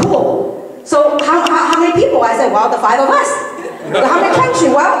 They go, cool. So how many people? I said, well, the 5 of us. So how many countries?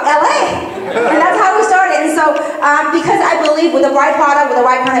 Well, LA. And that's how we started. And so, because I believe with the right product, with the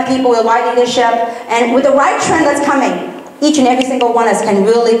right kind of people, with the right leadership, and with the right trend that's coming, each and every single one of us can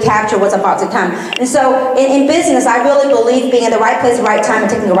really capture what's about to come. And so, in business, I really believe being in the right place, the right time, and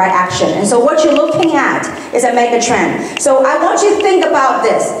taking the right action. And so what you're looking at is a mega trend. So I want you to think about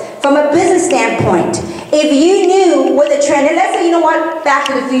this from a business standpoint. If you knew what the trend, and let's say, you know what, back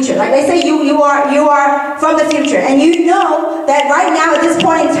to the future. Like they say, you are from the future, and you know that right now at this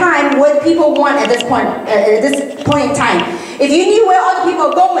point in time, what people want at this point in time. If you knew where other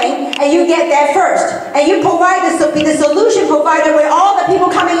people are going, and you get there first, and you provide the solution provider where all the people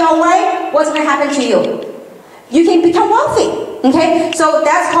coming your way, what's going to happen to you? You can become wealthy. Okay, so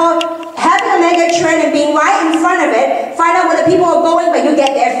that's called having a mega trend and being right in front of it. Find out where the people are going, but you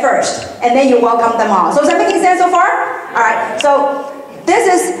get there first, and then you welcome them all. So is that making sense so far? All right. So this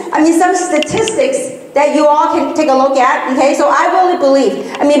is, some statistics that you all can take a look at. Okay, so I really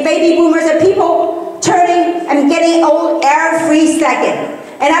believe, baby boomers are people turning and getting old every second.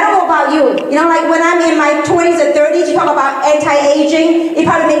 And I don't know about you, like when I'm in my 20s or 30s, you talk about anti-aging, it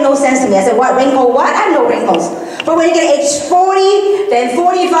probably made no sense to me. I said, what, wrinkle what? I have no wrinkles. But when you get age 40, then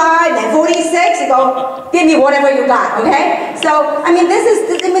 45, then 46, you go, give me whatever you got, okay? So,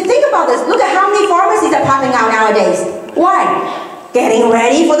 think about this. Look at how many pharmacies are popping out nowadays. Why? Getting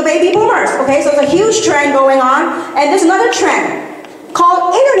ready for the baby boomers, okay? So it's a huge trend going on. And there's another trend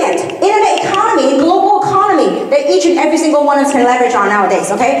called internet economy, global economy that each and every single one of us can leverage on nowadays,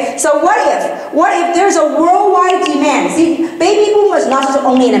 okay? So what if there's a worldwide demand? See, baby boom is not just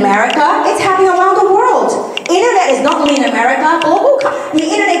only in America, it's happening around the world. Internet is not only in America, the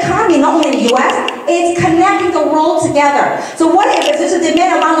internet economy is not only in the US, it's connecting the world together. So what if there's a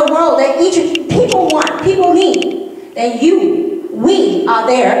demand around the world that people need, then we are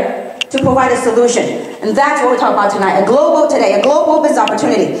there to provide a solution. And that's what we're talking about tonight, a global business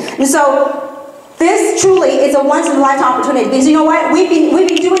opportunity. And so this truly is a once-in-a-lifetime opportunity, because you know what, we've been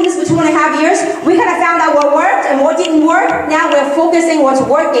doing this for 2.5 years. We kind of found out what worked and what didn't work. Now we're focusing what's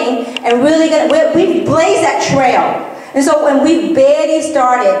working and really we've blazed that trail. And so when we barely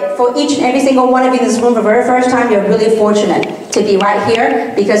started, for each and every single one of you in this room for the very first time, you're really fortunate to be right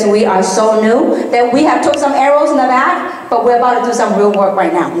here, because we are so new that we have took some arrows in the back, but we're about to do some real work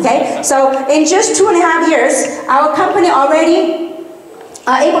right now, okay? So in just 2.5 years, our company already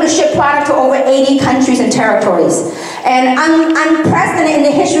able to ship product to over 80 countries and territories. And unprecedented in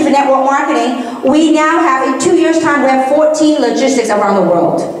the history of network marketing, we now have, in 2 years' time, we have 14 logistics around the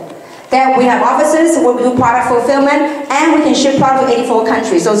world. That we have offices where we do product fulfillment, and we can ship product to 84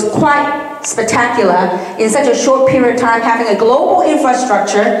 countries. So it's quite spectacular in such a short period of time, having a global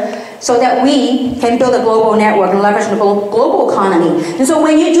infrastructure so that we can build a global network and leverage the global economy. And so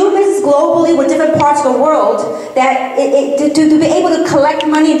when you do business globally with different parts of the world, that to be able to collect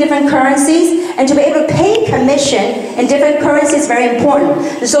money in different currencies and to be able to pay commission in different currencies is very important.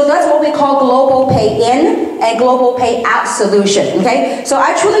 And so that's what we call global pay in and global pay out solution, okay? So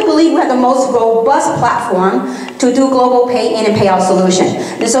I truly believe we have the most robust platform to do global pay in and pay out solution.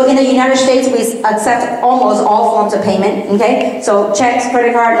 And so in the United States, we accept almost all forms of payment, okay? So checks,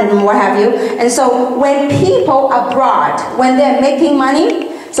 credit card, and what have you. And so when people abroad, when they're making money,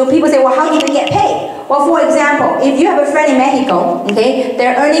 So people say, well, how do you get paid? Well, for example, if you have a friend in Mexico, okay,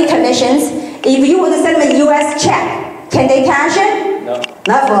 they're earning commissions. If you were to send them a U.S. check, can they cash it? No.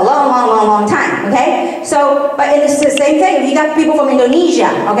 Not for a long time, okay? So, but it's the same thing. If you got people from Indonesia,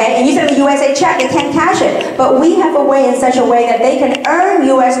 okay, and you send them a USA check, they can't cash it. But we have a way in such a way that they can earn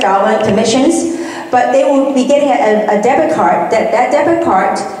US dollar commissions, but they will be getting a debit card. That debit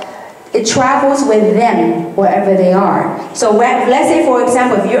card, it travels with them wherever they are. So let's say, for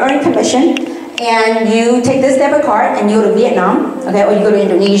example, if you earn commission, and you take this debit card and you go to Vietnam, okay, or you go to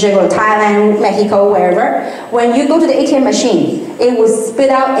Indonesia, go to Thailand, Mexico, wherever. When you go to the ATM machine, it will spit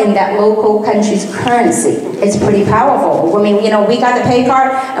out in that local country's currency. It's pretty powerful. I mean, you know, we got the pay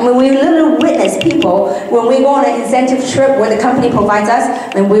card, and when we literally witness people, when we go on an incentive trip where the company provides us,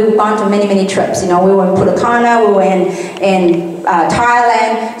 and we've gone to many trips. You know, we were in Punta Cana, we were in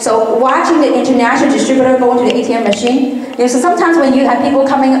Thailand. So watching the international distributor go into the ATM machine, you know, so sometimes when you have people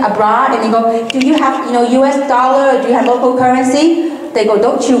coming abroad and you go, do you have, you know, US dollar, or do you have local currency? They go,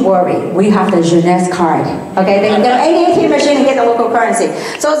 don't you worry, we have the Jeunesse card. Okay, they can go to any ATM machine and get the local currency.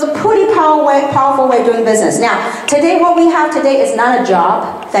 So it's a pretty powerful way of doing business. Now, today, what we have today is not a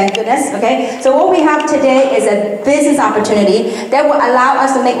job, thank goodness, okay? So what we have today is a business opportunity that will allow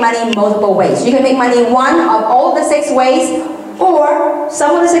us to make money in multiple ways. You can make money one of all the 6 ways, or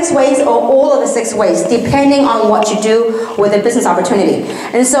some of the 6 ways, or all of the 6 ways, depending on what you do with a business opportunity.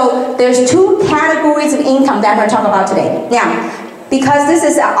 And so there's 2 categories of income that I'm going to talk about today. Now, because this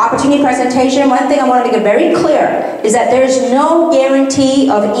is an opportunity presentation, one thing I want to make it very clear is that there is no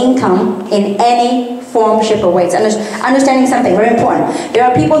guarantee of income in any form, shape, or way. It's understanding something very important. There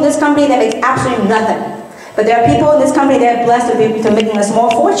are people in this company that make absolutely nothing. But there are people in this company that are blessed to making a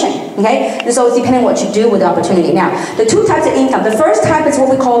small fortune, okay? And so it's depending on what you do with the opportunity. Now, the 2 types of income. The first type is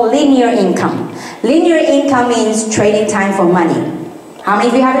what we call linear income. Linear income means trading time for money. How many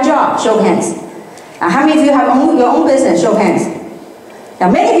of you have a job? Show of hands. How many of you have your own business? Show of hands.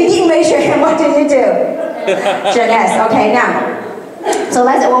 Now, many of you didn't raise your hand. What did you do? Jeunesse. Okay, now. So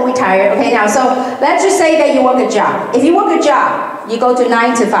let's say, well, we're tired. Okay, now, so let's just say that you work a job. If you work a job, you go to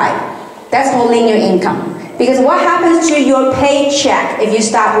 9 to 5. That's called linear income. Because what happens to your paycheck if you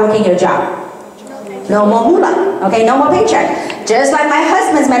stop working your job? No more moolah, okay, no more paycheck. Just like my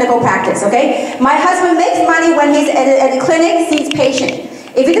husband's medical practice, okay? My husband makes money when he's at a clinic, sees patients.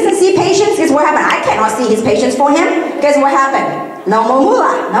 If he doesn't see patients, guess what happened? I cannot see his patients for him. Guess what happened? No more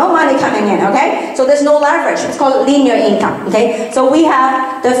moolah, no money coming in, okay? So there's no leverage. It's called linear income, okay? So we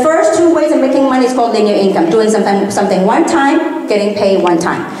have the first 2 ways of making money is called linear income, doing something one time, getting paid one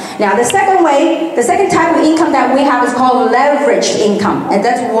time. Now the second way, the second type of income that we have is called leveraged income, and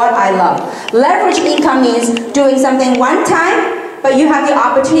that's what I love. Leveraged income means doing something one time, but you have the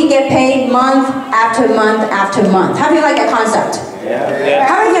opportunity to get paid month after month after month. How do you like that concept? Yeah.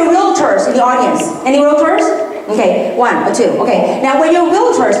 How many of you are realtors in the audience? Any realtors? Okay, 1 or 2. Okay, now when you're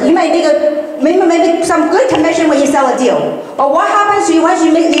realtors, you may make some good commission when you sell a deal. But what happens to you once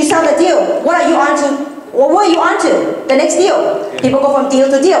you sell the deal? What are you on to? Well, what are you on to? The next deal. People go from deal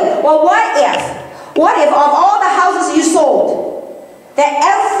to deal. Well, what if of all the houses you sold, that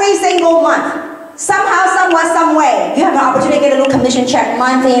every single month, somehow, somewhere, some way, you have an opportunity to get a little commission check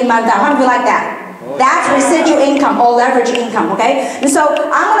month in, month out? How many of you like that? That's residual income or leverage income, okay? And so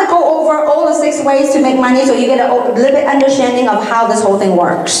I'm going to go over all the 6 ways to make money so you get a little bit understanding of how this whole thing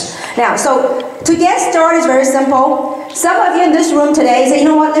works. Now, so to get started is very simple. Some of you in this room today say, you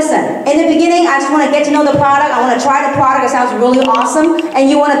know what, listen, in the beginning, I just want to get to know the product. I want to try the product. It sounds really awesome. And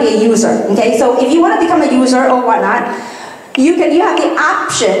you want to be a user, okay? So if you want to become a user or whatnot, you have the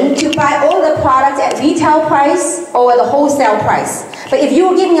option to buy all the products at retail price or at the wholesale price. But if you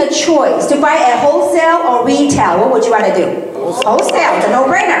were given a choice to buy at wholesale or retail, what would you rather do? Wholesale. It's a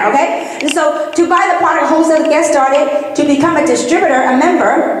no-brainer, okay? And so to buy the product wholesale to get started, to become a distributor, a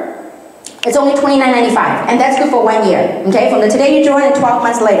member, it's only $29.95, and that's good for 1 year, okay? From the today you join and 12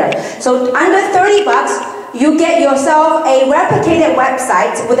 months later. So under 30 bucks, you get yourself a replicated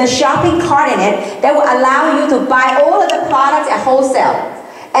website with a shopping cart in it that will allow you to buy all of the products at wholesale.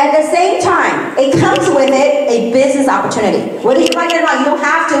 At the same time, it comes with it a business opportunity. Whether you like it or not, you don't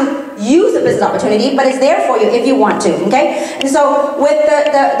have to use the business opportunity, but it's there for you if you want to, okay? And so with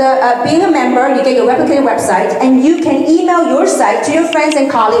being a member, you get your replicated website, and you can email your site to your friends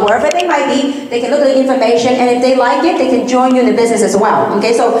and colleagues, wherever they might be. They can look at the information, and if they like it, they can join you in the business as well,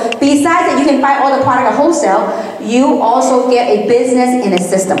 okay? So besides that you can buy all the product at wholesale, you also get a business in a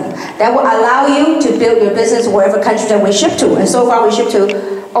system that will allow you to build your business wherever countries that we ship to. And so far we ship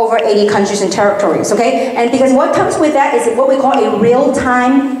to over 80 countries and territories, okay? And because what comes with that is what we call a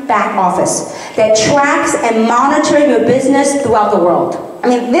real-time back office that tracks and monitors your business throughout the world. I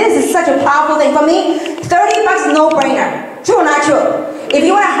mean, this is such a powerful thing. For me, 30 bucks is no-brainer. True or not true? If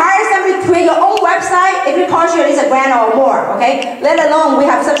you want to hire somebody to create your own website, it will cost you at least $1,000 or more, okay? Let alone we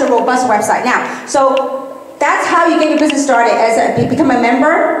have such a robust website now. So that's how you get your business started, become a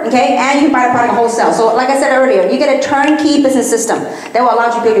member, okay? And you can buy the product wholesale. So like I said earlier, you get a turnkey business system that will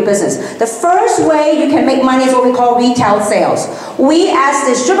allow you to build your business. The first way you can make money is what we call retail sales. We as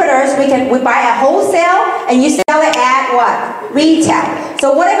distributors, we buy at wholesale and you sell it at what? Retail.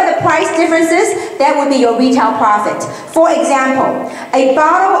 So whatever the price difference is, that would be your retail profit. For example, a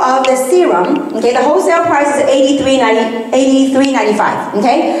bottle of the serum, okay, the wholesale price is $83.95,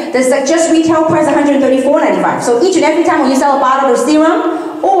 okay? The just retail price is $134.95. So each and every time when you sell a bottle of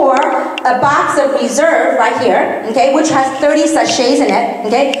serum or a box of reserve right here, okay, which has 30 sachets in it,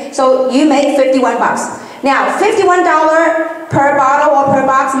 okay, so you make 51 bucks. Now, $51 per bottle or per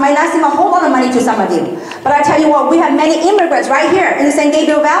box might not seem a whole lot of money to some of you. But I tell you what, we have many immigrants right here in the San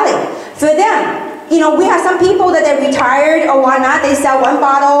Gabriel Valley. For them, you know, we have some people that they're retired or whatnot, they sell one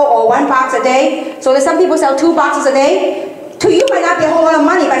bottle or one box a day. So there's some people sell 2 boxes a day. To you might not be a whole lot of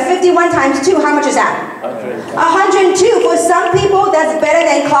money, but 51 times 2, how much is that? 102. For some people, that's better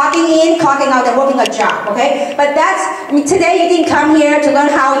than clocking in, clocking out, and working a job, okay? But that's, I mean, today you didn't come here to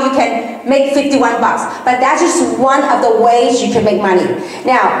learn how you can make 51 bucks. But that's just one of the ways you can make money.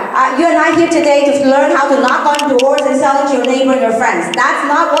 Now, you're not here today to learn how to knock on doors and sell it to your neighbor and your friends. That's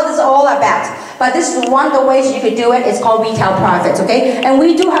not what it's all about. But this is one of the ways you could do it. It's called retail profits, okay? And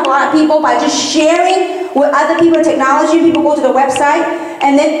we do have a lot of people by just sharing with other people technology. People go to the website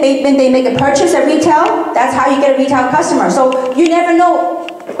and then they make a purchase at retail. That's how you get a retail customer. So you never know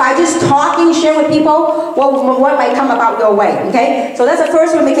by just talking, sharing with people what might come about your way, okay? So that's the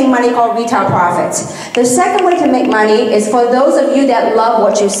first way of making money, called retail profits. The second way to make money is for those of you that love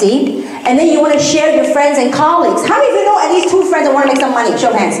what you see and then you want to share with your friends and colleagues. How many of you know at least 2 friends that want to make some money? Show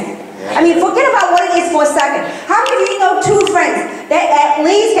of hands. I mean, forget about what it is for a second. How many of you know 2 friends that at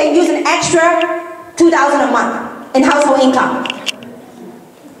least can use an extra $2,000 a month in household income?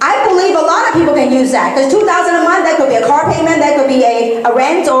 I believe a lot of people can use that, because $2,000 a month, that could be a car payment, that could be a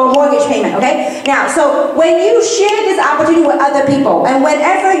rent or a mortgage payment, okay? Now, so when you share this opportunity with other people, and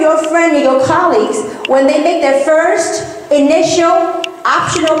whenever your friend or your colleagues, when they make their first initial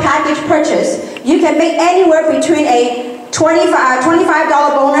optional package purchase, you can make anywhere between a $25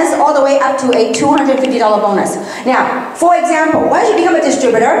 bonus all the way up to a $250 bonus. Now, for example, once you become a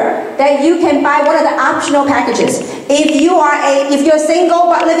distributor, that you can buy one of the optional packages. If you're single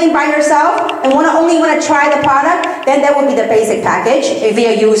but living by yourself and only want to try the product, then that would be the basic package if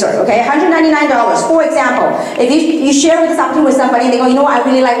you're a user, okay? $199. For example, if you share this opportunity with somebody and they go, you know what, I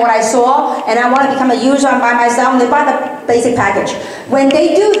really like what I saw and I want to become a user by myself, and they buy the basic package. When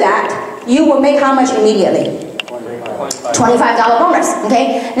they do that, you will make how much immediately? $25 bonus,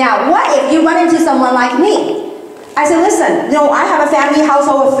 okay? Now, what if you run into someone like me? I said, listen, you know, I have a family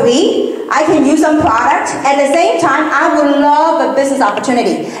household of 3. I can use some product. At the same time, I would love a business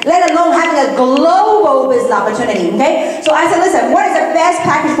opportunity, let alone having a global business opportunity, okay? So I said, listen, what is the best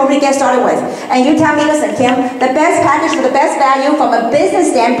package for me to get started with? And you tell me, listen, Kim, the best package for the best value from a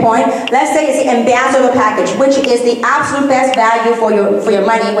business standpoint, let's say it's the ambassador package, which is the absolute best value for your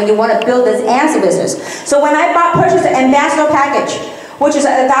money when you want to build this answer business. So when I purchased the ambassador package, which is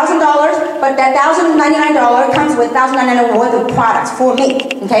 $1,000, but that $1,099 comes with $1,099 worth of products for me,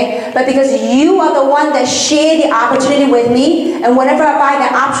 okay? But because you are the one that shared the opportunity with me, and whenever I buy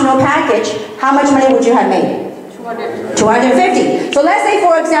that optional package, how much money would you have made? $250. So let's say,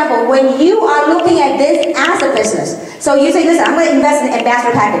 for example, when you are looking at this as a business, so you say, listen, I'm going to invest in the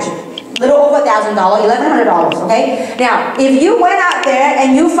ambassador package. Little over $1,000, $1,100, okay? Now, if you went out there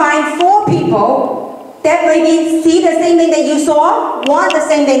and you find 4 people that maybe see the same thing that you saw, want the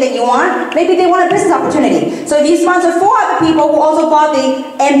same thing that you want, maybe they want a business opportunity. So if you sponsor 4 other people who also bought the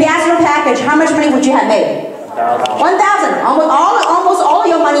ambassador package, how much money would you have made? $1,000. Almost all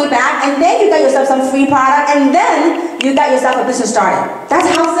your money back, and then you got yourself some free product, and then you got yourself a business started. That's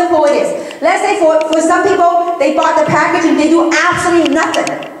how simple it is. Let's say for some people, they bought the package and they do absolutely nothing.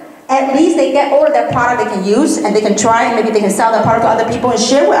 At least they get all of that product they can use and they can try, and maybe they can sell that product to other people and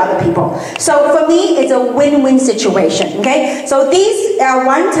share with other people. So for me, it's a win-win situation, okay? So these are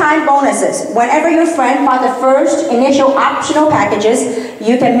one-time bonuses. Whenever your friend bought the first initial optional packages,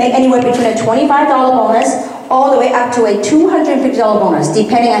 you can make anywhere between a $25 bonus all the way up to a $250 bonus,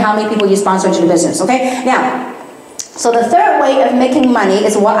 depending on how many people you sponsor into the business, okay? Now, so the third way of making money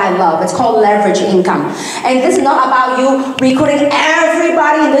is what I love. It's called leverage income. And this is not about you recruiting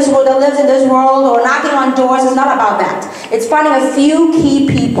everybody in this world that lives in this world or knocking on doors. It's not about that. It's finding a few key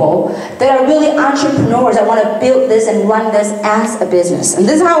people that are really entrepreneurs that want to build this and run this as a business. And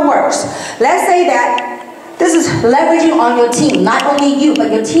this is how it works. Let's say that this is leveraging on your team, not only you,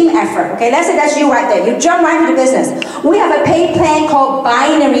 but your team effort. Okay, let's say that's you right there. You jump right into the business. We have a pay plan called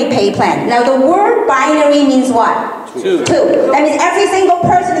binary pay plan. Now the word binary means what? Two. That means every single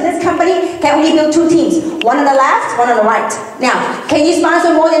person in this company can only build 2 teams. One on the left, one on the right. Now, can you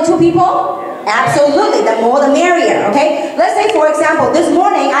sponsor more than 2 people? Absolutely, the more the merrier, okay? Let's say, for example, this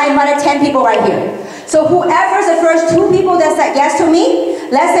morning I invited 10 people right here. So whoever's the first 2 people that said yes to me,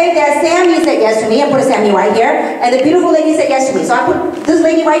 let's say that Sammy said yes to me, I put a Sammy right here, and the beautiful lady said yes to me. So I put this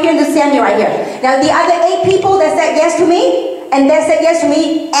lady right here and this Sammy right here. Now the other 8 people that said yes to me, and that said yes to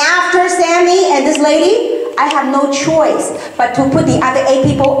me after Sammy and this lady, I have no choice but to put the other 8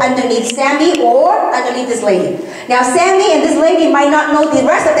 people underneath Sammy or underneath this lady. Now Sammy and this lady might not know the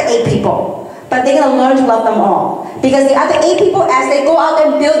rest of the 8 people, but they're going to learn to love them all. Because the other 8 people, as they go out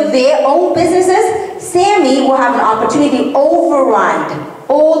and build their own businesses, Sammy will have an opportunity to override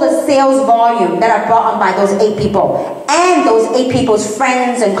all the sales volume that are brought on by those 8 people and those 8 people's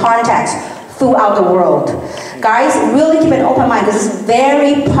friends and contacts throughout the world. Guys, really keep an open mind. This is a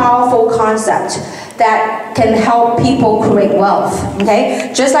very powerful concept that can help people create wealth,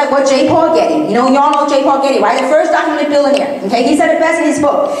 okay? Just like what J. Paul Getty, you all know J. Paul Getty, right? The first documented billionaire, okay? He said it best in his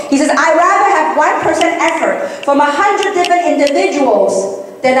book. He says, I'd rather have 1% effort from 100 different individuals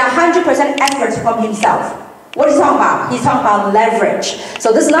than 100% effort from himself. What is he talking about? He's talking about leverage. So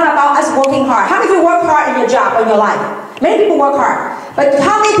this is not about us working hard. How many of you work hard in your job or in your life? Many people work hard. But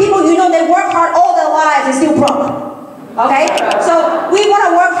how many people they work hard all their lives and still broke? Okay? So we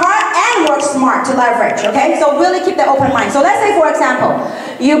want to work hard and work smart to leverage, okay? So really keep that open mind. So let's say, for example,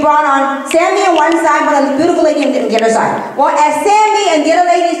 you brought on Sammy on one side, but a beautiful lady on the other side. Well, as Sammy and the other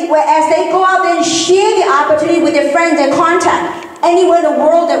ladies, as they go out and share the opportunity with their friends and contact, anywhere in the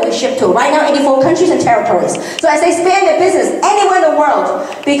world that we ship to. Right now, 84 countries and territories. So as they expand their business anywhere in the world,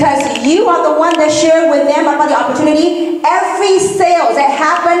 because you are the one that shared with them about the opportunity, every sale that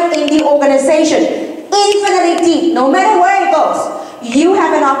happened in the organization, infinitely deep, no matter where it goes, you have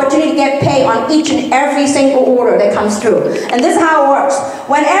an opportunity to get paid on each and every single order that comes through. And this is how it works.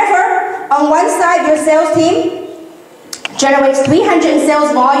 Whenever, on one side, your sales team generates 300 in sales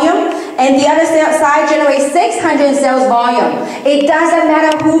volume, and the other side generates 600 in sales volume. It doesn't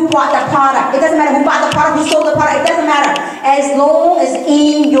matter who bought the product. It doesn't matter who bought the product, who sold the product. It doesn't matter. As long as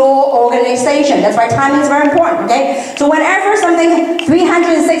in your organization. That's why timing is very important, okay? So whenever something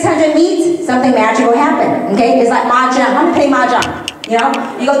 300 and 600 meets, something magical will happen, okay? It's like mahjong. How many play mahjong? You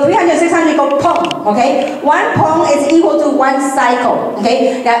go 300, 600, you go pong, okay? One pong is equal to 1 cycle,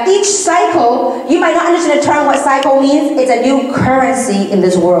 okay? Now each cycle, you might not understand the term what cycle means. It's a new currency in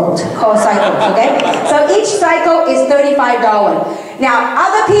this world called cycles, okay? So each cycle is $35. Now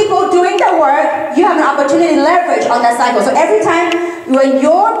other people doing the work, you have an opportunity to leverage on that cycle. So every time you're in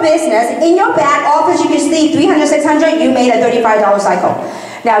your business, in your back office, you can see 300, 600, you made a $35 cycle.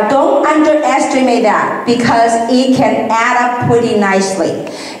 Now, don't underestimate that because it can add up pretty nicely.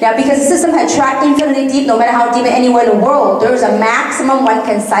 Now, because the system has tracked infinitely deep, no matter how deep anywhere in the world, there's a maximum one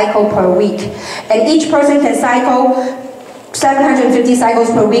can cycle per week. And each person can cycle 750 cycles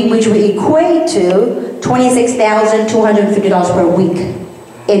per week, which will equate to $26,250 per week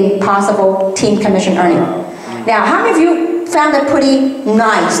in possible team commission earning. Now, how many of you found it pretty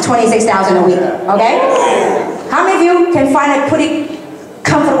nice, $26,000 a week, okay? How many of you can find it pretty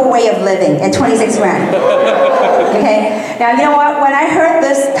comfortable way of living at 26 grand? Okay. Now, you know what? When I heard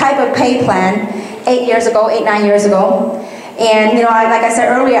this type of pay plan 8 years ago, 9 years ago, and like I said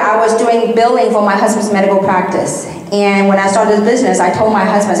earlier, I was doing billing for my husband's medical practice. And when I started this business, I told my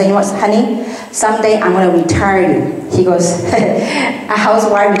husband, I said, you know what, honey, someday I'm going to retire you. He goes, how's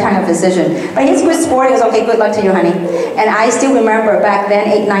why retire a physician? But he's good sport. He goes, okay, good luck to you, honey. And I still remember back then,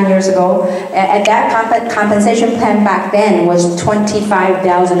 8, 9 years ago, at that compensation plan back then was $25,000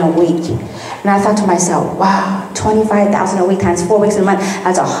 a week. And I thought to myself, wow, $25,000 a week times 4 weeks a month,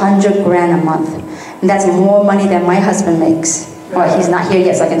 that's 100 grand a month. And that's more money than my husband makes. Well, he's not here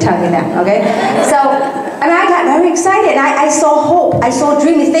yet, so I can tell you that, okay? So, I got very excited. I saw hope. I saw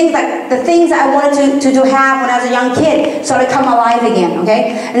dreamy things, like the things I wanted to have when I was a young kid started to come alive again,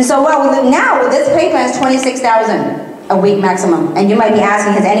 okay? And so, now with this pay plan is $26,000 a week maximum. And you might be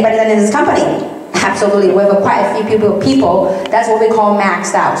asking, has anybody done it in this company? Absolutely. We have quite a few people. That's what we call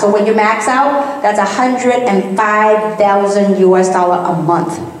maxed out. So when you max out, that's $105,000 US a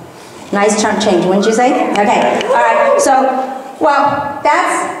month. Nice chunk change, wouldn't you say? Okay. All right. So Well,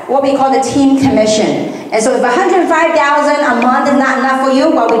 that's what we call the team commission. And so if 105,000 a month is not enough for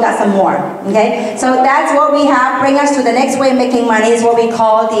you, well, we got some more, okay? So that's what we have. Bring us to the next way of making money is what we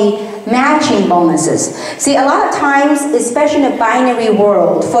call the matching bonuses. See, a lot of times, especially in the binary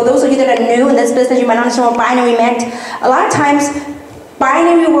world, for those of you that are new in this business, you might not understand what binary meant. A lot of times,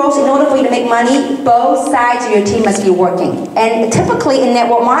 binary worlds, in order for you to make money, both sides of your team must be working. And typically in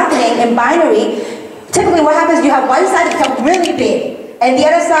network marketing, in binary, typically what happens is you have one side that becomes really big, and the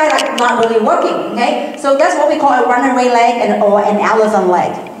other side like not really working, okay? So that's what we call a runaway leg or an elephant leg.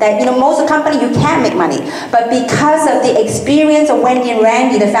 That, you know, most of the company you can't make money, but because of the experience of Wendy and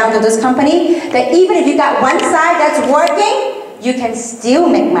Randy, the founder of this company, that even if you got one side that's working, you can still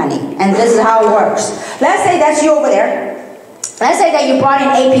make money, and this is how it works. Let's say that's you over there. Let's say that you brought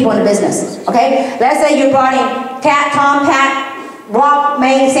in 8 people in the business, okay? Let's say you brought in Kat, Tom, Pat, Rob,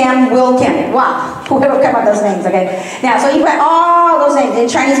 May, Sam, Will, Kim. Wow, whoever came up with those names, okay? Now, so you put all those names. In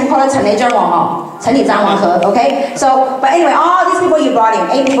Chinese, we call it 陈雷真王哦，陈李张王和, okay? So, but anyway, all these people you brought in,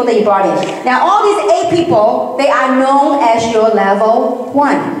 8 people that you brought in. Now, all these 8 people, they are known as your level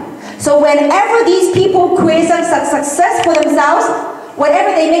 1. So whenever these people create some success for themselves,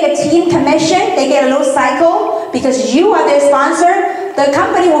 whenever they make a team commission, they get a little cycle because you are their sponsor. The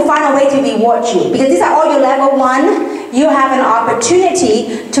company will find a way to reward you because these are all your level 1. You have an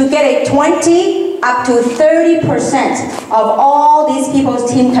opportunity to get a 20 up to 30% of all these people's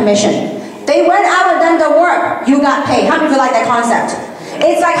team commission. They went out and done the work. You got paid. How many of you like that concept?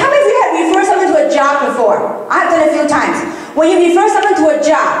 It's like, how many of you have referred someone to a job before? I've done it a few times. When you refer someone to a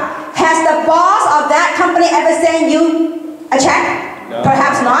job, has the boss of that company ever sent you a check? No.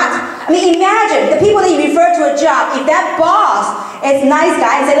 Perhaps not. I mean, imagine the people that you refer to a job, if that boss is a nice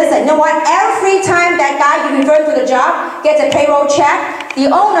guy and say, listen, you know what, every time that guy you refer to the job gets a payroll check,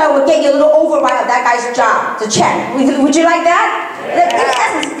 the owner will get you a little override of that guy's job, the check. Would you like that? Yeah. In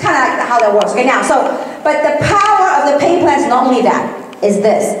essence, kind of like how that works. Okay, now, so, but the power of the pay plan is not only that, is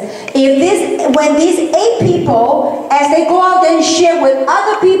this. When these 8 people, as they go out and share with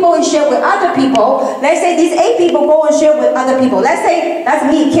other people and share with other people, let's say these 8 people go and share with other people. Let's say, that's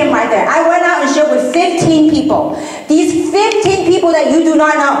me, Kim, right there. I went out and shared with 15 people. These 15 people that you do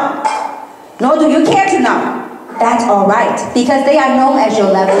not know, nor do you care to know, that's all right, because they are known as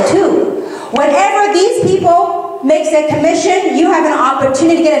your level 2. Whenever these people make their commission, you have an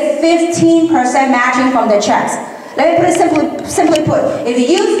opportunity to get a 15% matching from their checks. Let me put it simply put. If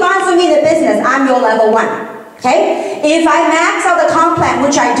you sponsor me in the business, I'm your level 1. Okay? If I max out the comp plan,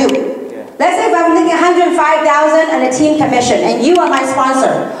 which I do, let's say if I'm making 105,000 and a team commission, and you are my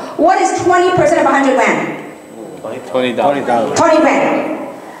sponsor, what is 20% of 100 grand? 20,000. 20 grand.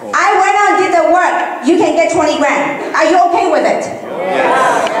 I went out and did the work. You can get 20 grand. Are you okay with it?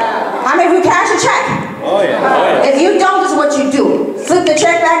 Yeah. How many of you cash a check? Oh yeah. Oh yeah. If you don't, this is what you do. Flip the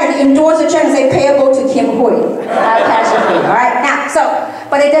check back and endorse the check and say payable to Kim Hui. I'll cash it for you. Alright? Now, so,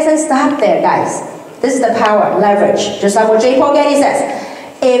 but it doesn't stop there, guys. This is the power, leverage. Just like what J. Paul Getty says.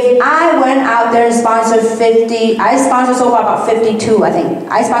 If I went out there and sponsored 50, I sponsored so far about 52, I think.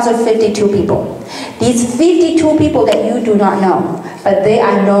 I sponsored 52 people. These 52 people that you do not know, but they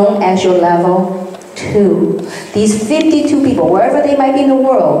are known as your level 2. These 52 people, wherever they might be in the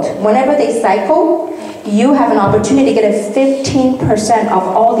world, whenever they cycle, you have an opportunity to get a 15% of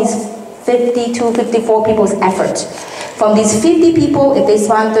all these 52, 54 people's effort. From these 50 people, if they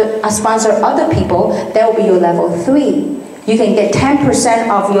sponsor other people, that will be your level 3. You can get 10%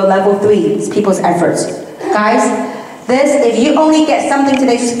 of your level 3 people's efforts. Guys, if you only get something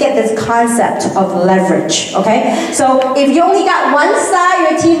today, just get this concept of leverage, okay? So if you only got one side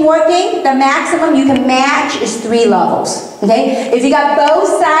of your team working, the maximum you can match is 3 levels, okay? If you got both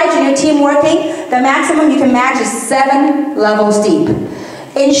sides of your team working, the maximum you can match is 7 levels deep.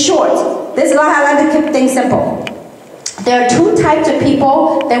 In short, this is how I like to keep things simple. There are 2 types of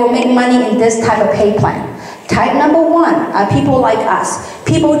people that will make money in this type of pay plan. Type number 1 are people like us.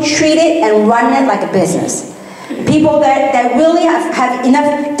 People treat it and run it like a business. People that really have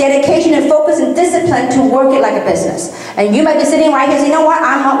enough dedication and focus and discipline to work it like a business. And you might be sitting right here saying, you know what,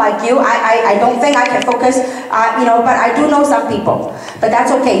 I'm not like you. I don't think I can focus, but I do know some people. But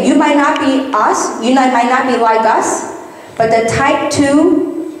that's okay. You might not be us. You might not be like us. But the type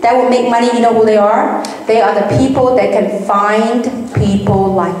 2 that will make money, you know who they are? They are the people that can find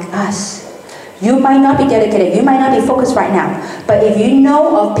people like us. You might not be dedicated, you might not be focused right now, but if you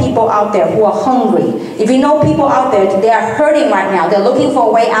know of people out there who are hungry, if you know people out there, they are hurting right now, they're looking for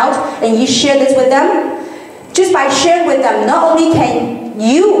a way out, and you share this with them, just by sharing with them, not only can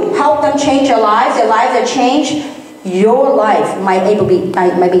you help them change their lives are changed, your life might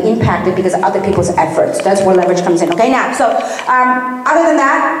be impacted because of other people's efforts. That's where leverage comes in. Okay, now, so other than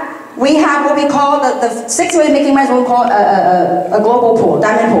that, we have what we call the 6 ways of making money, what we call a global pool,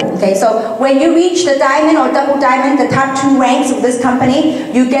 diamond pool. Okay, so when you reach the diamond or double diamond, the top 2 ranks of this company,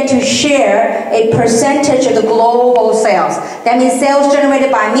 you get to share a percentage of the global sales. That means sales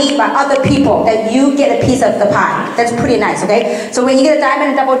generated by me, by other people, that you get a piece of the pie. That's pretty nice, okay? So when you get a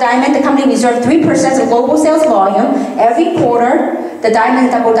diamond and double diamond, the company reserves 3% of global sales volume every quarter. The diamond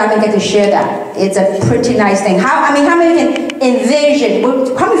and double diamond get to share that. It's a pretty nice thing. How many can envision?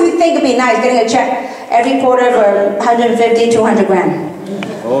 How many of you think it'd be nice getting a check every quarter for 150, 200 grand?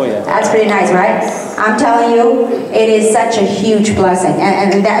 Oh yeah. That's pretty nice, right? I'm telling you, it is such a huge blessing.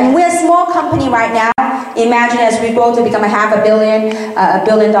 And we're a small company right now. Imagine as we grow to become a $500 million, $1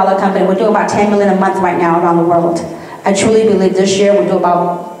 billion company. We're doing about 10 million a month right now around the world. I truly believe this year we'll do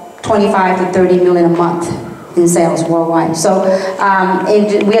about 25 to 30 million a month in sales worldwide. So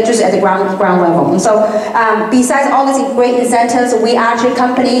we are just at the ground level. And so besides all these great incentives, we actually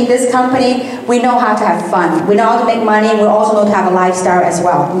this company, we know how to have fun. We know how to make money. We also know how to have a lifestyle as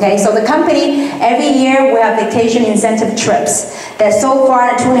well. Okay, so the company, every year we have vacation incentive trips. That so far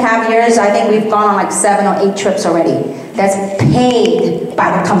in 2.5 years, I think we've gone on like 7 or 8 trips already. That's paid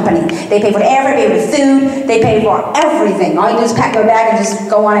by the company. They pay for the airfare, they pay for the food, they pay for everything. All you do is pack your bag and just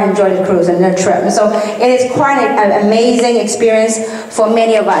go on and enjoy the cruise and the trip. And so it is quite an amazing experience for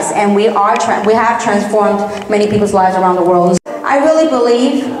many of us, and we have transformed many people's lives around the world. I really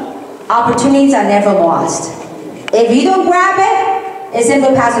believe opportunities are never lost. If you don't grab it, it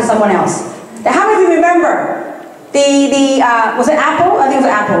simply passes to someone else. Now, how many of you remember was it Apple? I think it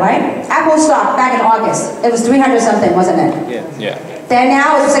was Apple, right? Apple stock back in August. It was 300 something, wasn't it? Yeah. Then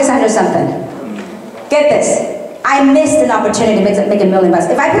now it's 600 something. Get this. I missed an opportunity to make $1 million.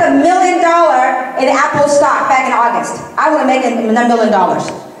 If I put $1 million in Apple stock back in August, I would have made $1 million.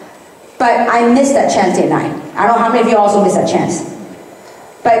 But I missed that chance, didn't I? I don't know how many of you also missed that chance.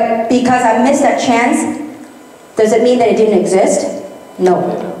 But because I missed that chance, does it mean that it didn't exist? No.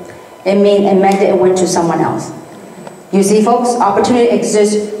 It meant that it went to someone else. You see, folks, opportunity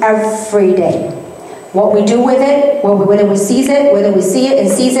exists every day. What we do with it, whether we seize it, whether we see it and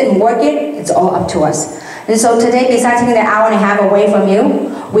seize it and work it, it's all up to us. And so today, besides taking that hour and a half away from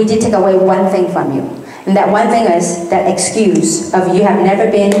you, we did take away one thing from you. And that one thing is that excuse of you have never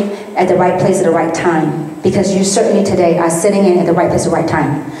been at the right place at the right time. Because you certainly today are sitting in at the right place at the right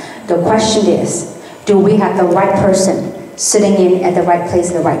time. The question is, do we have the right person sitting in at the right place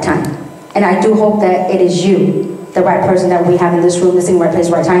at the right time? And I do hope that it is you, the right person that we have in this room, listening right place,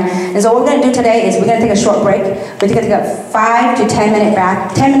 right time. And so what we're going to do today is we're going to take a short break. We're going to take a 5 to 10 minute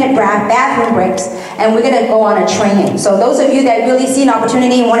bathroom breaks, and we're going to go on a training. So those of you that really see an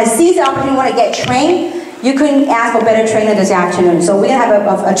opportunity and want to seize the opportunity, want to get trained, you couldn't ask for better trainer this afternoon. So we're going to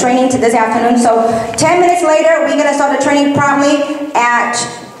have a training this afternoon. So 10 minutes later, we're going to start the training promptly at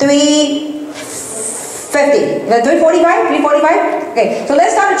 3:50. 3:45? 3:45? Okay, so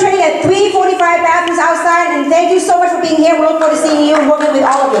let's start the training at 3:45, bathrooms outside, and thank you so much for being here. We look forward to seeing you and working with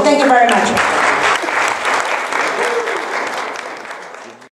all of you. Thank you very much.